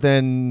on, but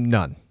then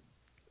none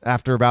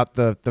after about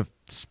the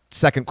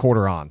second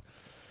quarter on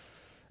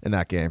in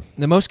that game.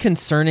 The most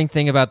concerning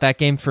thing about that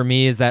game for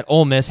me is that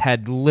Ole Miss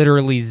had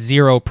literally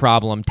zero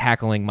problem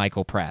tackling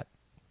Michael Pratt.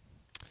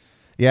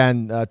 Yeah,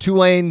 and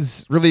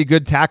Tulane's really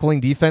good tackling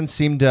defense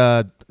seemed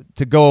to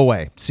go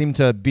away, seemed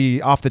to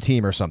be off the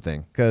team or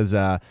something because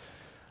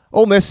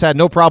Ole Miss had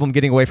no problem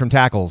getting away from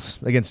tackles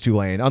against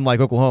Tulane,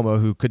 unlike Oklahoma,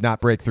 who could not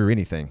break through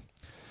anything.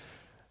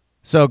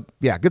 So,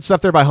 yeah, good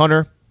stuff there by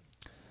Hunter.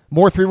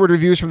 More 3-word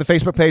reviews from the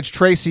Facebook page.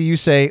 Tracy, you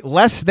say,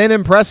 less than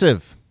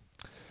impressive.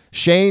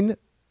 Shane,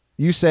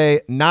 you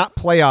say, not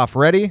playoff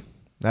ready.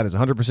 That is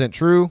 100%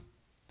 true.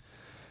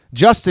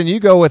 Justin,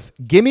 you go with,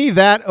 gimme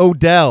that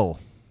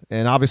Odell.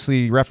 And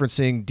obviously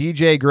referencing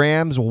DJ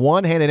Graham's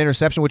one-handed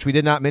interception, which we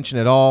did not mention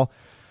at all.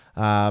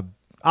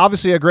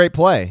 Obviously a great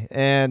play.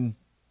 And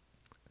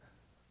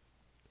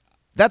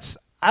I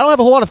don't have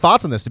a whole lot of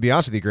thoughts on this, to be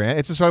honest with you, Grant.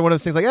 It's just one of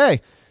those things like, hey,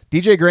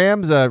 DJ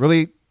Graham's a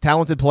really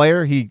talented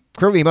player. He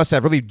must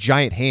have really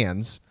giant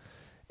hands.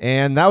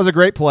 And that was a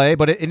great play,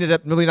 but it ended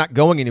up really not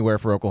going anywhere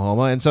for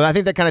Oklahoma. And so I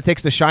think that kind of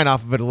takes the shine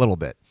off of it a little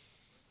bit.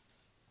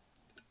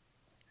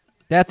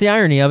 That's the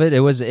irony of it. It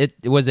was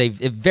a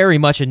very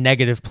much a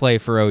negative play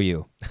for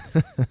OU,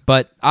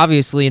 but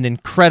obviously an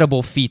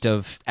incredible feat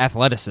of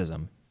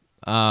athleticism.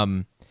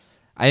 I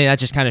think that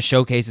just kind of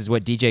showcases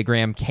what DJ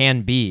Graham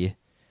can be.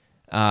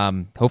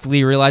 Hopefully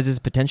he realizes his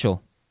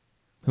potential.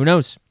 Who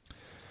knows?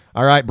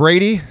 All right,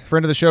 Brady,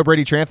 friend of the show,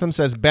 Brady Trantham,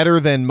 says better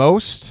than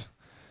most.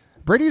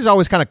 Brady's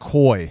always kind of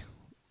coy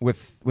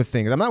with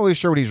things. I'm not really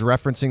sure what he's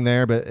referencing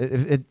there, but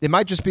it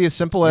might just be as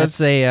simple as...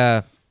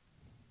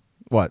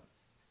 what?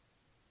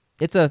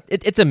 It's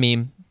a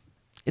meme.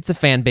 It's a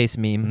fan base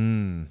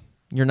meme.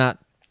 You're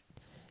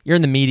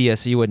in the media,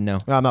 so you wouldn't know.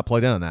 No, I'm not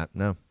plugged in on that.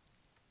 No.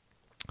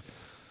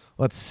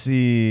 Let's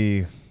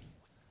see.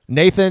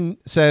 Nathan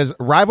says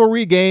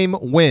rivalry game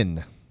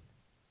win.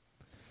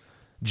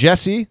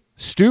 Jesse,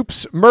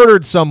 Stoops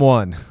murdered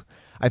someone.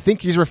 I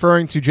think he's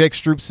referring to Jake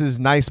Stroops's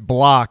nice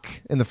block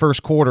in the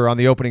first quarter on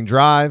the opening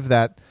drive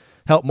that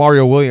helped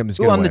Mario Williams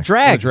get on away.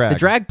 the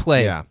drag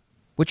play. Yeah.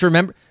 Which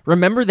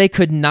remember they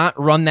could not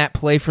run that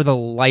play for the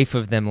life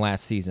of them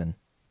last season.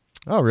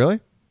 Oh, really?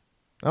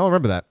 I don't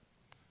remember that.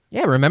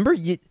 Yeah, remember?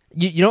 You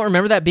don't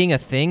remember that being a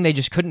thing? They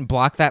just couldn't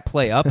block that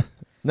play up?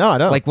 No, I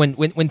don't. Like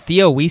when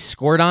Theo Weiss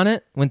scored on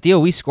it, in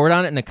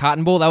the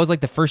Cotton Bowl, that was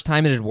like the first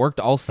time it had worked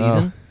all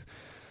season.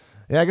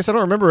 Yeah, I guess I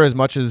don't remember as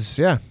much as,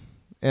 yeah.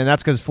 And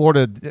that's because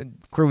Florida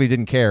clearly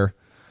didn't care.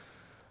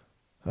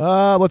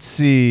 Let's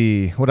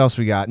see. What else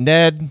we got?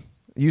 Ned,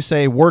 you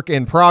say work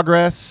in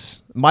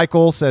progress.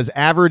 Michael says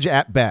average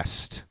at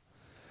best.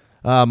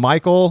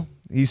 Michael,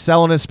 he's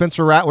selling his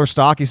Spencer Rattler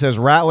stock. He says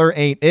Rattler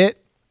ain't it.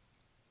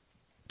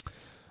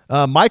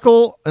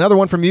 Michael, another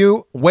one from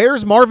you.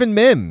 Where's Marvin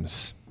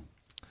Mims?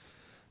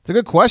 It's a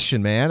good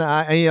question, man.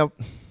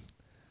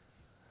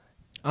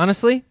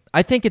 Honestly,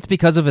 I think it's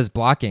because of his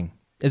blocking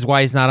is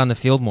why he's not on the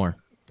field more.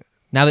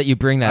 Now that you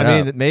bring that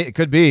up. I mean, it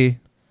could be.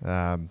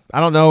 I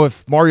don't know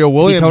if Mario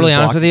Williams. To be totally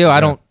honest with you, I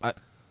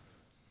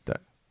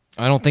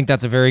don't think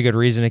that's a very good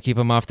reason to keep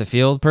him off the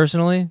field,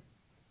 personally.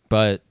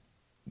 But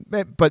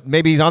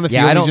maybe he's on the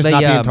field. He's just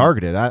not being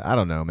targeted. I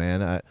don't know,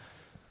 man.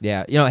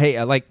 Yeah,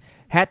 hey, like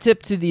hat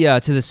tip to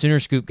the Sooner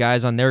Scoop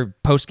guys on their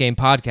post game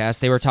podcast.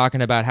 They were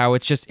talking about how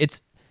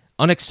it's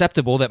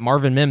unacceptable that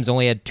Marvin Mims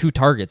only had 2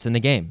 targets in the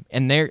game,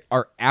 and they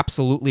are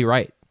absolutely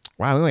right.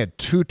 Wow, he only had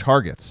 2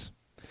 targets.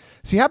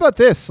 See, how about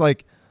this?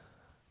 Like,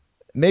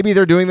 maybe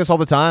they're doing this all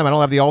the time. I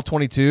don't have the all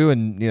 22,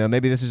 and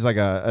maybe this is like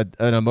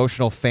an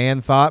emotional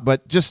fan thought.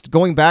 But just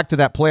going back to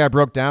that play I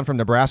broke down from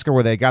Nebraska,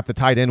 where they got the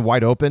tight end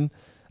wide open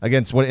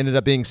against what ended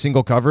up being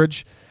single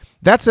coverage.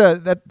 That's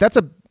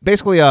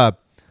basically a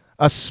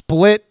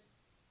split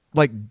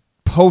like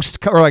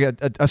post or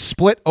like a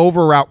split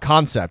over route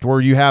concept where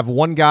you have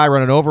one guy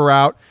run an over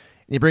route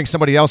and you bring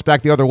somebody else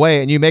back the other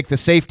way and you make the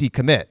safety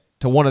commit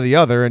to one or the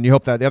other and you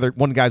hope that the other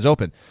one guy's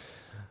open.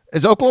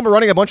 Is Oklahoma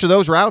running a bunch of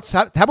those routes?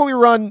 How about we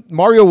run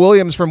Mario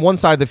Williams from one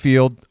side of the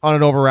field on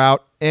an over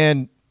route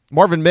and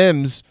Marvin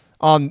Mims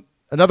on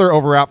another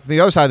over route from the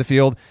other side of the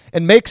field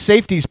and make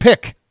safeties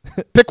pick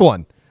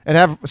one and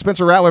have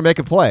Spencer Rattler make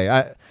a play?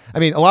 I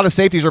mean, a lot of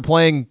safeties are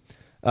playing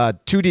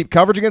 2 deep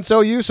coverage against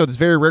OU, so it's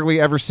very rarely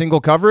ever single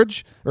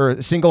coverage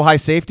or single high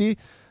safety.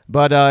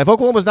 But if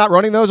Oklahoma's not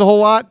running those a whole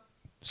lot,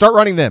 start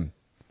running them.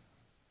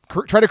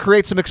 Try to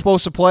create some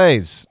explosive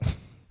plays.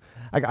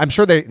 I'm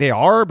sure they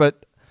are,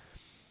 but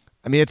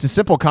I mean, it's a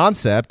simple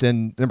concept,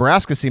 and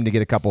Nebraska seemed to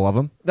get a couple of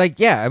them. Like,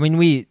 yeah, I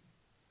mean,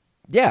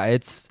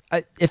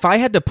 if I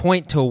had to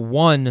point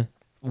to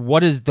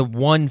what is the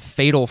one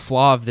fatal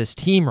flaw of this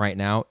team right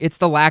now, it's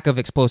the lack of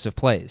explosive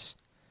plays.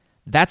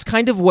 That's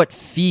kind of what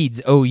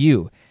feeds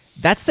OU.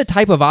 That's the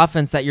type of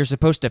offense that you're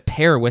supposed to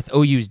pair with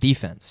OU's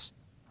defense.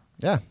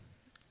 Yeah.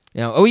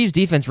 OU's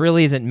defense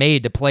really isn't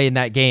made to play in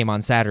that game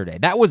on Saturday.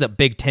 That was a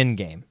Big Ten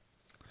game.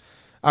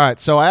 All right,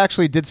 so I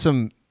actually did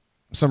some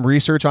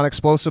research on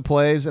explosive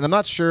plays, and I'm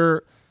not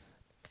sure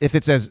if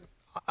it's as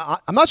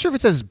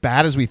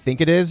bad as we think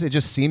it is. It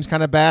just seems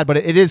kind of bad, but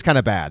it is kind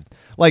of bad.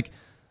 Like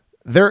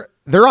they're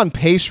on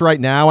pace right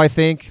now, I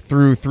think,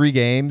 through 3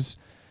 games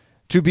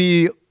to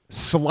be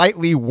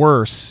slightly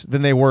worse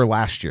than they were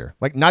last year.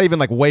 Like not even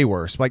like way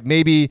worse. Like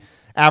maybe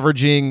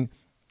averaging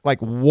like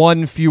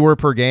 1 fewer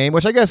per game,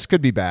 which I guess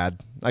could be bad.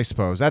 I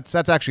suppose that's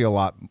actually a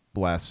lot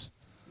less.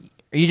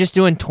 Are you just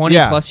doing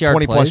 20-plus yard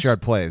plays? 20-plus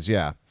yard plays,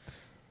 yeah.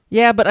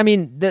 Yeah, but I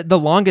mean, the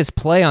longest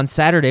play on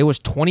Saturday was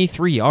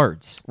 23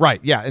 yards.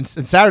 Right, yeah, and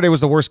Saturday was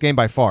the worst game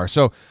by far.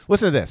 So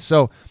listen to this.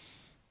 So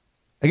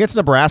against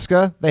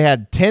Nebraska, they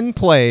had 10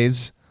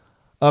 plays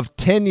of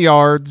 10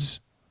 yards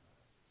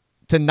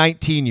to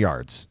 19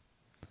 yards.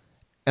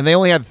 And they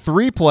only had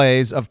 3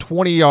 plays of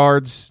 20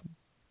 yards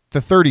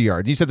to 30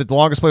 yards. You said that the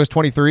longest play was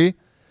 23?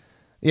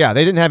 Yeah,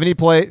 they didn't have any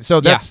play. So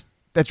that's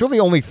really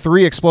only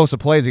 3 explosive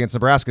plays against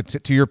Nebraska,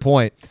 to your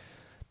point.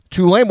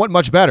 Tulane went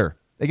much better.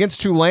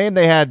 Against Tulane,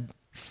 they had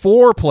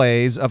 4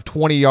 plays of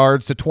 20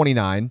 yards to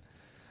 29.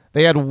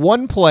 They had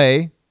 1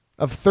 play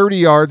of 30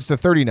 yards to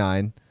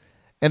 39.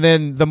 And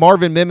then the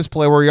Marvin Mims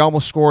play where he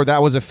almost scored,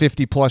 that was a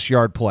 50-plus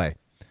yard play.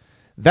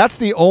 That's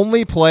the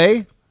only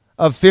play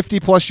of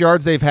 50-plus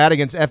yards they've had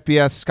against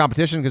FBS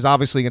competition, because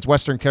obviously against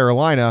Western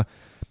Carolina,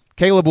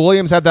 Caleb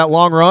Williams had that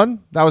long run.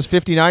 That was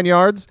 59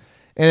 yards.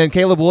 And then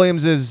Caleb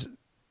Williams'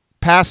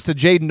 pass to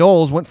Jaden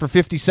Knowles went for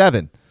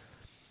 57.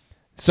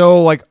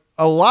 So, like,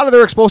 a lot of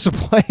their explosive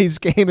plays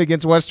came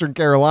against Western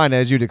Carolina,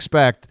 as you'd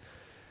expect.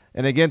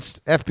 And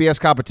against FBS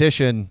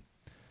competition,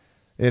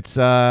 it's,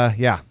 not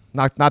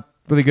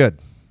really good.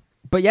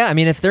 But, yeah, I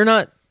mean, if they're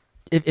not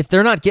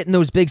getting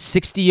those big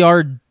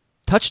 60-yard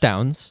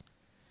touchdowns,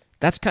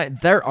 that's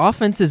their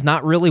offense is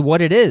not really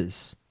what it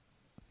is.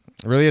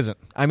 It really isn't.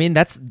 I mean,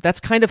 that's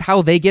kind of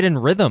how they get in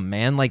rhythm,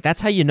 man. Like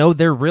that's how you know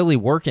they're really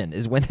working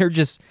is when they're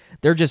just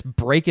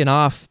breaking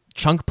off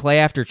chunk play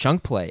after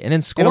chunk play and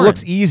then scoring. And it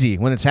looks easy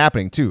when it's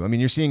happening too. I mean,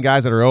 you're seeing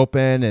guys that are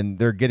open and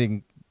they're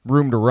getting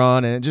room to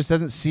run, and it just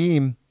doesn't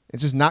seem.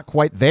 It's just not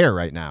quite there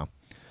right now.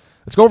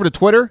 Let's go over to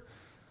Twitter.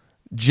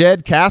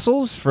 Jed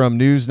Castles from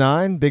News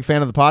 9, big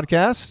fan of the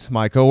podcast.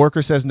 My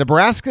coworker says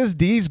Nebraska's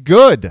D's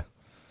good.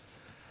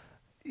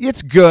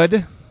 It's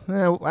good.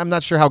 I'm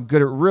not sure how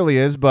good it really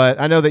is, but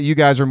I know that you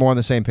guys are more on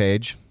the same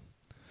page.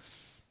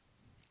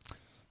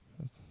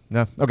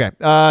 No, okay.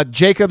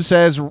 Jacob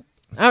says,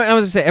 I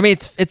was gonna say. I mean,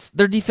 it's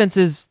their defense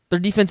is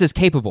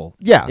capable.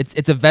 Yeah.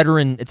 It's a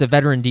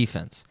veteran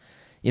defense.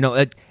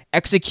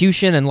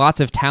 Execution and lots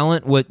of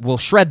talent will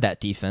shred that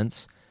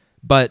defense.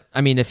 But I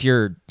mean, if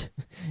you're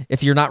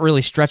not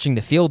really stretching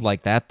the field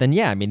like that, then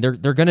yeah, I mean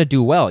they're gonna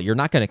do well. You're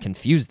not gonna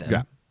confuse them.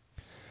 Yeah.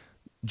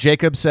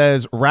 Jacob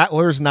says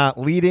Rattlers not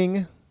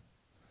leading.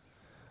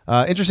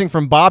 Interesting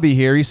from Bobby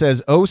here. He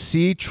says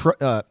OC.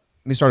 Let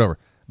me start over.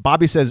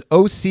 Bobby says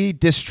OC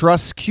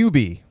distrusts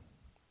QB.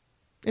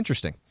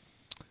 Interesting.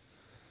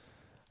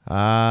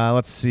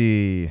 Let's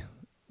see.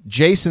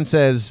 Jason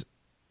says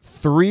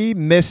 3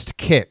 missed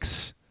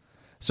kicks.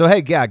 So,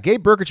 hey, yeah,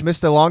 Gabe Burkich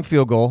missed a long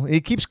field goal.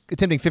 He keeps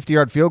attempting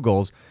 50-yard field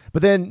goals.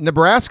 But then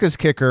Nebraska's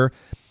kicker,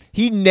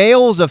 he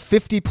nails a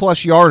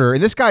 50-plus yarder.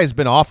 And this guy has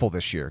been awful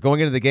this year going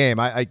into the game.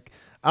 I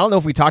don't know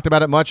if we talked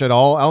about it much at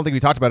all. I don't think we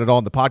talked about it all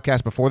in the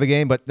podcast before the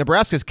game. But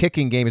Nebraska's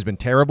kicking game has been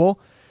terrible.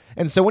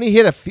 And so when he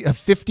hit a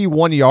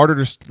 51-yarder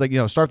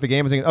to start the game,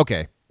 I was thinking,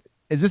 okay,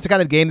 is this the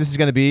kind of game this is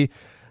going to be?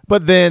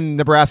 But then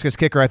Nebraska's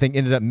kicker, I think,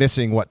 ended up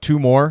missing, 2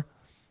 more?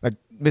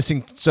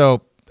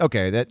 So,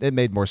 okay, it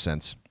made more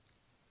sense.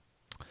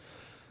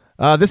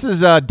 This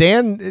is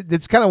Dan.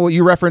 It's kind of what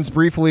you referenced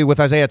briefly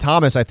with Isaiah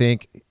Thomas, I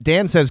think.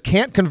 Dan says,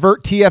 can't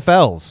convert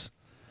TFLs.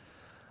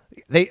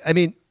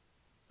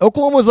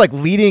 Oklahoma was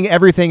leading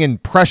everything in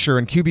pressure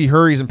and QB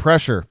hurries and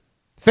pressure.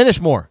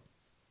 Finish more,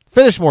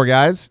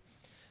 guys.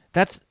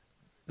 That's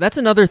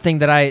another thing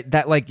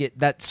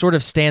that sort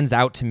of stands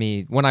out to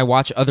me when I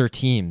watch other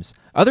teams.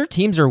 Other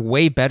teams are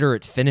way better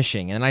at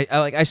finishing, and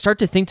I start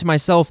to think to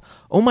myself,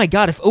 oh my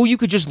God, if OU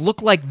could just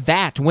look like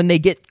that when they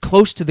get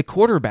close to the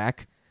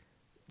quarterback.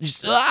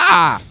 Just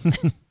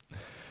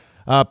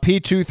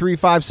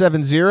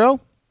P23570.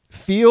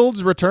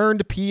 Fields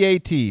returned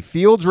PAT.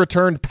 Fields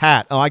returned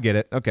Pat. Oh, I get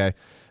it. Okay.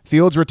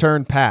 Fields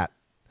returned Pat.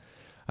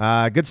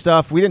 Good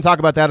stuff. We didn't talk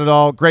about that at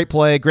all. Great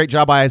play. Great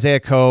job by Isaiah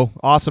Coe.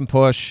 Awesome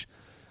push.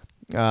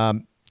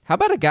 How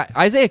about a guy?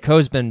 Isaiah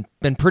Coe's been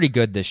pretty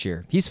good this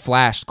year. He's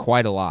flashed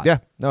quite a lot. Yeah.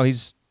 No,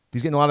 he's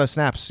getting a lot of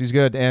snaps. He's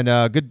good.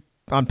 And good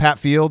on Pat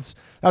Fields.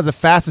 That was the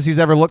fastest he's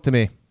ever looked to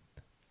me.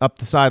 Up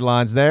the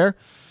sidelines there.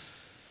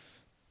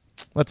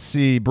 Let's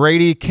see.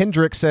 Brady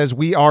Kendrick says,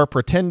 we are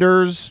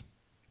pretenders.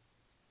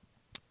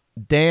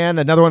 Dan,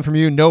 another one from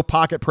you. No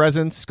pocket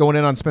presence going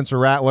in on Spencer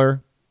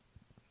Rattler.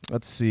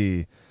 Let's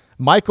see.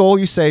 Michael,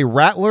 you say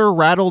Rattler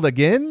rattled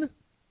again.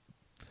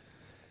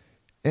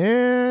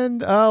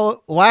 And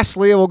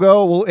lastly,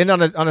 we'll end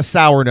on a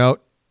sour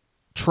note.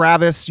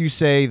 Travis, you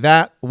say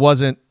that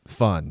wasn't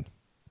fun.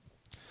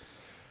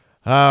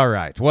 All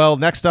right. Well,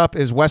 next up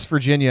is West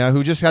Virginia,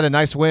 who just had a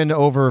nice win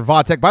over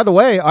Vodtech. By the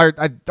way,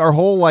 our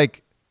whole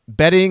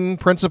betting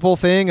principle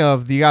thing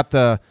of you got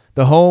the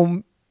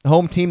home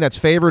team that's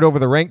favored over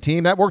the ranked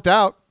team, that worked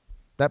out.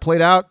 That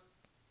played out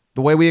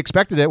the way we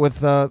expected it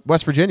with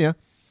West Virginia.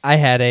 I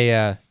had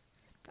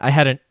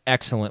an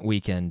excellent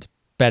weekend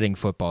betting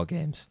football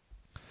games.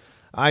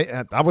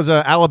 I was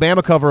an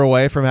Alabama cover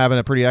away from having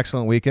a pretty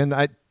excellent weekend.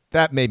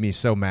 That made me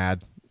so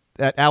mad.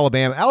 That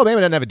Alabama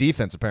doesn't have a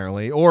defense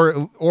apparently,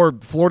 or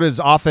Florida's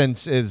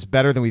offense is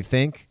better than we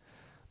think,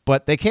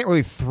 but they can't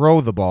really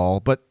throw the ball.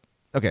 But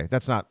okay,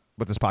 that's not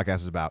what this podcast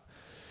is about.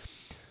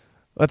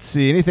 Let's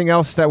see. Anything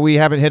else that we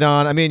haven't hit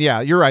on? I mean, yeah,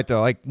 you're right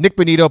though. Nick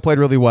Benito played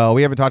really well.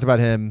 We haven't talked about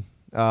him.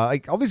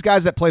 All these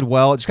guys that played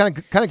well, it just kind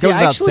of goes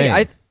without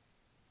saying.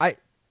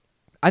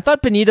 I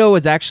thought Benito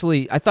was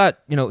actually. I thought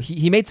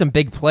he made some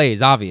big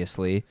plays,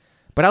 obviously,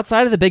 but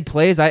outside of the big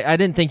plays, I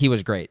didn't think he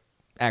was great.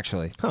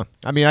 Actually, huh?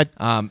 I mean,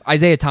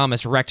 Isaiah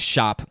Thomas wrecked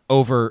shop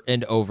over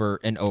and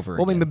over and over.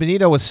 Well, again. I mean,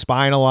 Benito was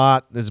spying a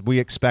lot as we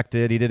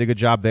expected. He did a good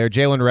job there.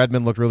 Jalen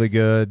Redmond looked really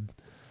good.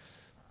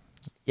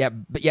 Yeah,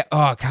 but yeah.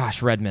 Oh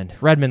gosh,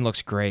 Redmond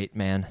looks great,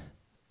 man.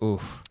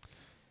 Oof.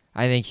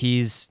 I think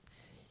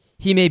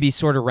he may be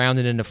sort of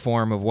rounded into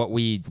form of what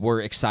we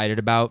were excited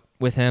about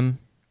with him,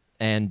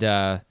 and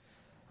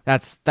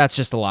that's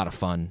just a lot of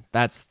fun.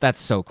 That's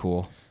so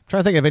cool. I'm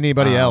trying to think of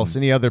anybody else,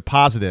 any other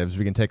positives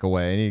we can take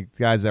away. Any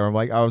guys that were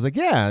I was like,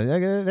 yeah,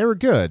 they were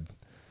good.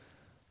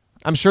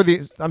 I'm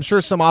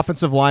sure some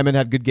offensive linemen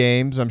had good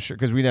games. I'm sure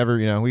because we never,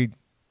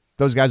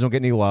 those guys don't get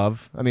any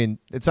love. I mean,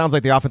 it sounds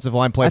like the offensive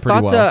line played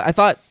pretty well. I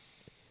thought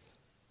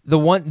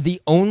the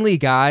only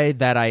guy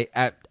that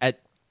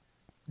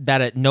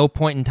at no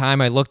point in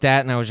time I looked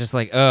at and I was just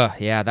like,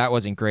 yeah, that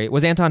wasn't great,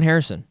 was Anton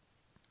Harrison.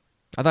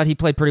 I thought he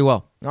played pretty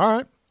well. All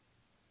right.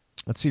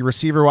 Let's see,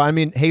 receiver. I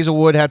mean,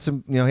 Hazelwood had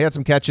some, he had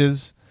some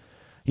catches.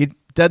 He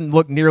doesn't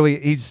look nearly.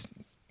 He's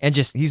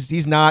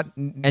not.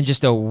 And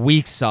just a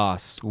weak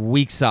sauce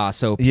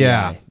OPI.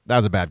 Yeah, that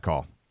was a bad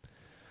call.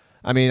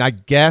 I mean, I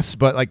guess,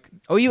 but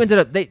you ended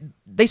up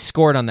they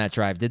scored on that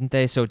drive, didn't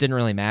they? So it didn't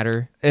really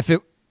matter. If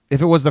it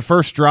was the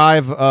first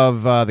drive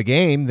of the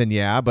game, then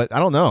yeah. But I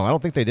don't know. I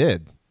don't think they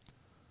did.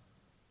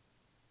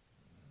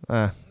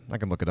 I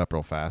can look it up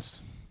real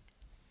fast.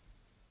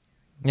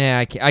 Yeah,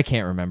 I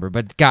can't remember,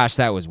 but gosh,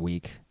 that was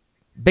weak.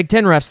 Big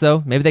Ten refs,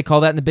 though. Maybe they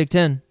call that in the Big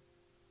Ten.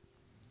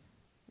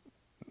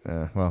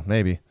 Well,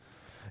 maybe.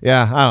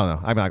 Yeah, I don't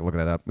know. I'm not looking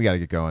that up. We got to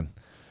get going.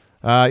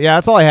 Yeah,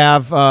 that's all I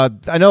have.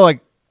 I know,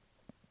 like,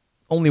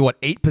 only,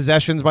 8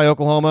 possessions by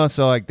Oklahoma,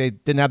 so, like, they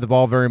didn't have the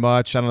ball very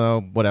much. I don't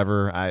know,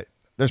 whatever.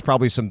 There's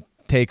probably some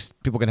takes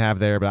people can have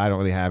there, but I don't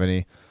really have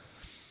any.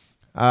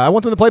 I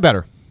want them to play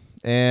better.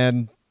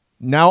 And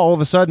now, all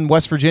of a sudden,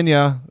 West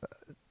Virginia,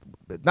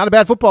 not a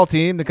bad football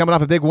team. They're coming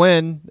off a big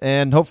win,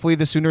 and hopefully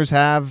the Sooners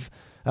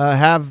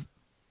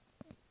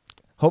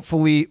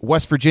hopefully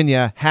West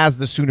Virginia has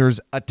the Sooners'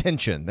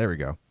 attention. There we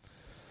go.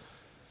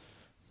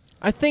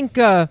 I think,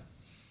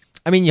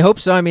 you hope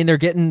so. I mean, they're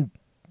getting,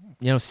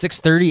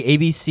 6:30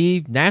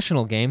 ABC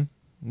national game.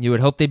 You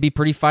would hope they'd be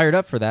pretty fired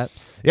up for that.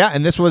 Yeah,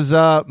 and this was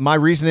my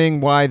reasoning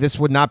why this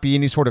would not be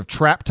any sort of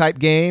trap-type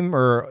game,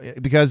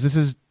 because this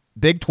is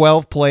Big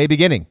 12 play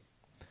beginning.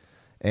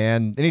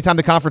 And anytime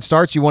the conference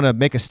starts, you want to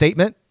make a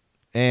statement.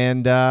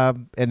 And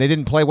they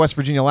didn't play West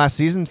Virginia last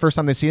season. First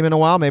time they see them in a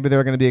while. Maybe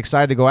they're going to be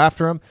excited to go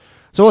after them.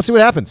 So we'll see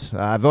what happens.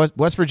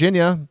 West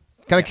Virginia,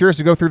 kind of curious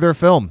to go through their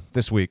film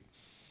this week.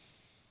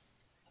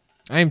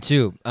 I am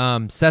too.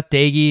 Seth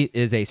Doege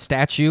is a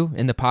statue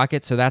in the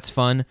pocket, so that's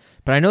fun.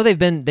 But I know they've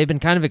been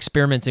kind of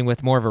experimenting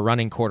with more of a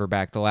running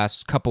quarterback the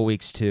last couple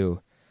weeks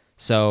too.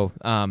 So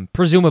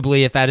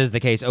presumably, if that is the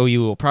case,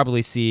 OU will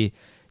probably see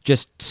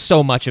just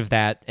so much of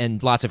that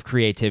and lots of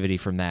creativity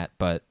from that.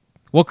 But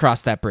we'll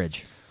cross that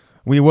bridge.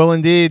 We will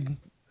indeed.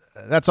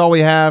 That's all we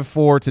have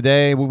for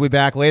today. We'll be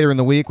back later in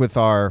the week with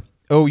our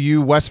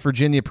OU West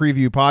Virginia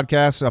preview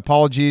podcast.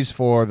 Apologies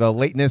for the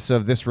lateness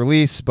of this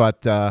release,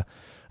 but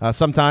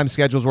sometimes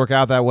schedules work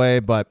out that way.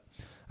 But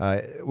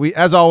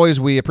as always,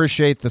 we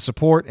appreciate the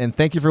support and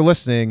thank you for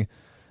listening.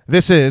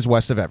 This is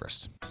West of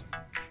Everest.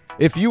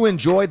 If you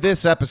enjoyed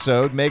this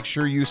episode, make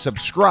sure you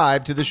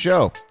subscribe to the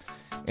show.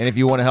 And if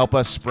you want to help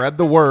us spread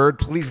the word,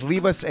 please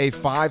leave us a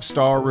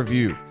 5-star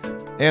review.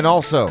 And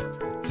also,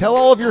 tell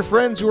all of your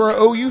friends who are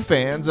OU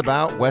fans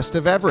about West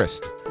of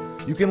Everest.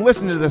 You can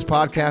listen to this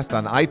podcast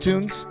on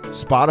iTunes,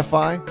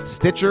 Spotify,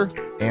 Stitcher,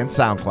 and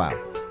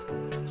SoundCloud.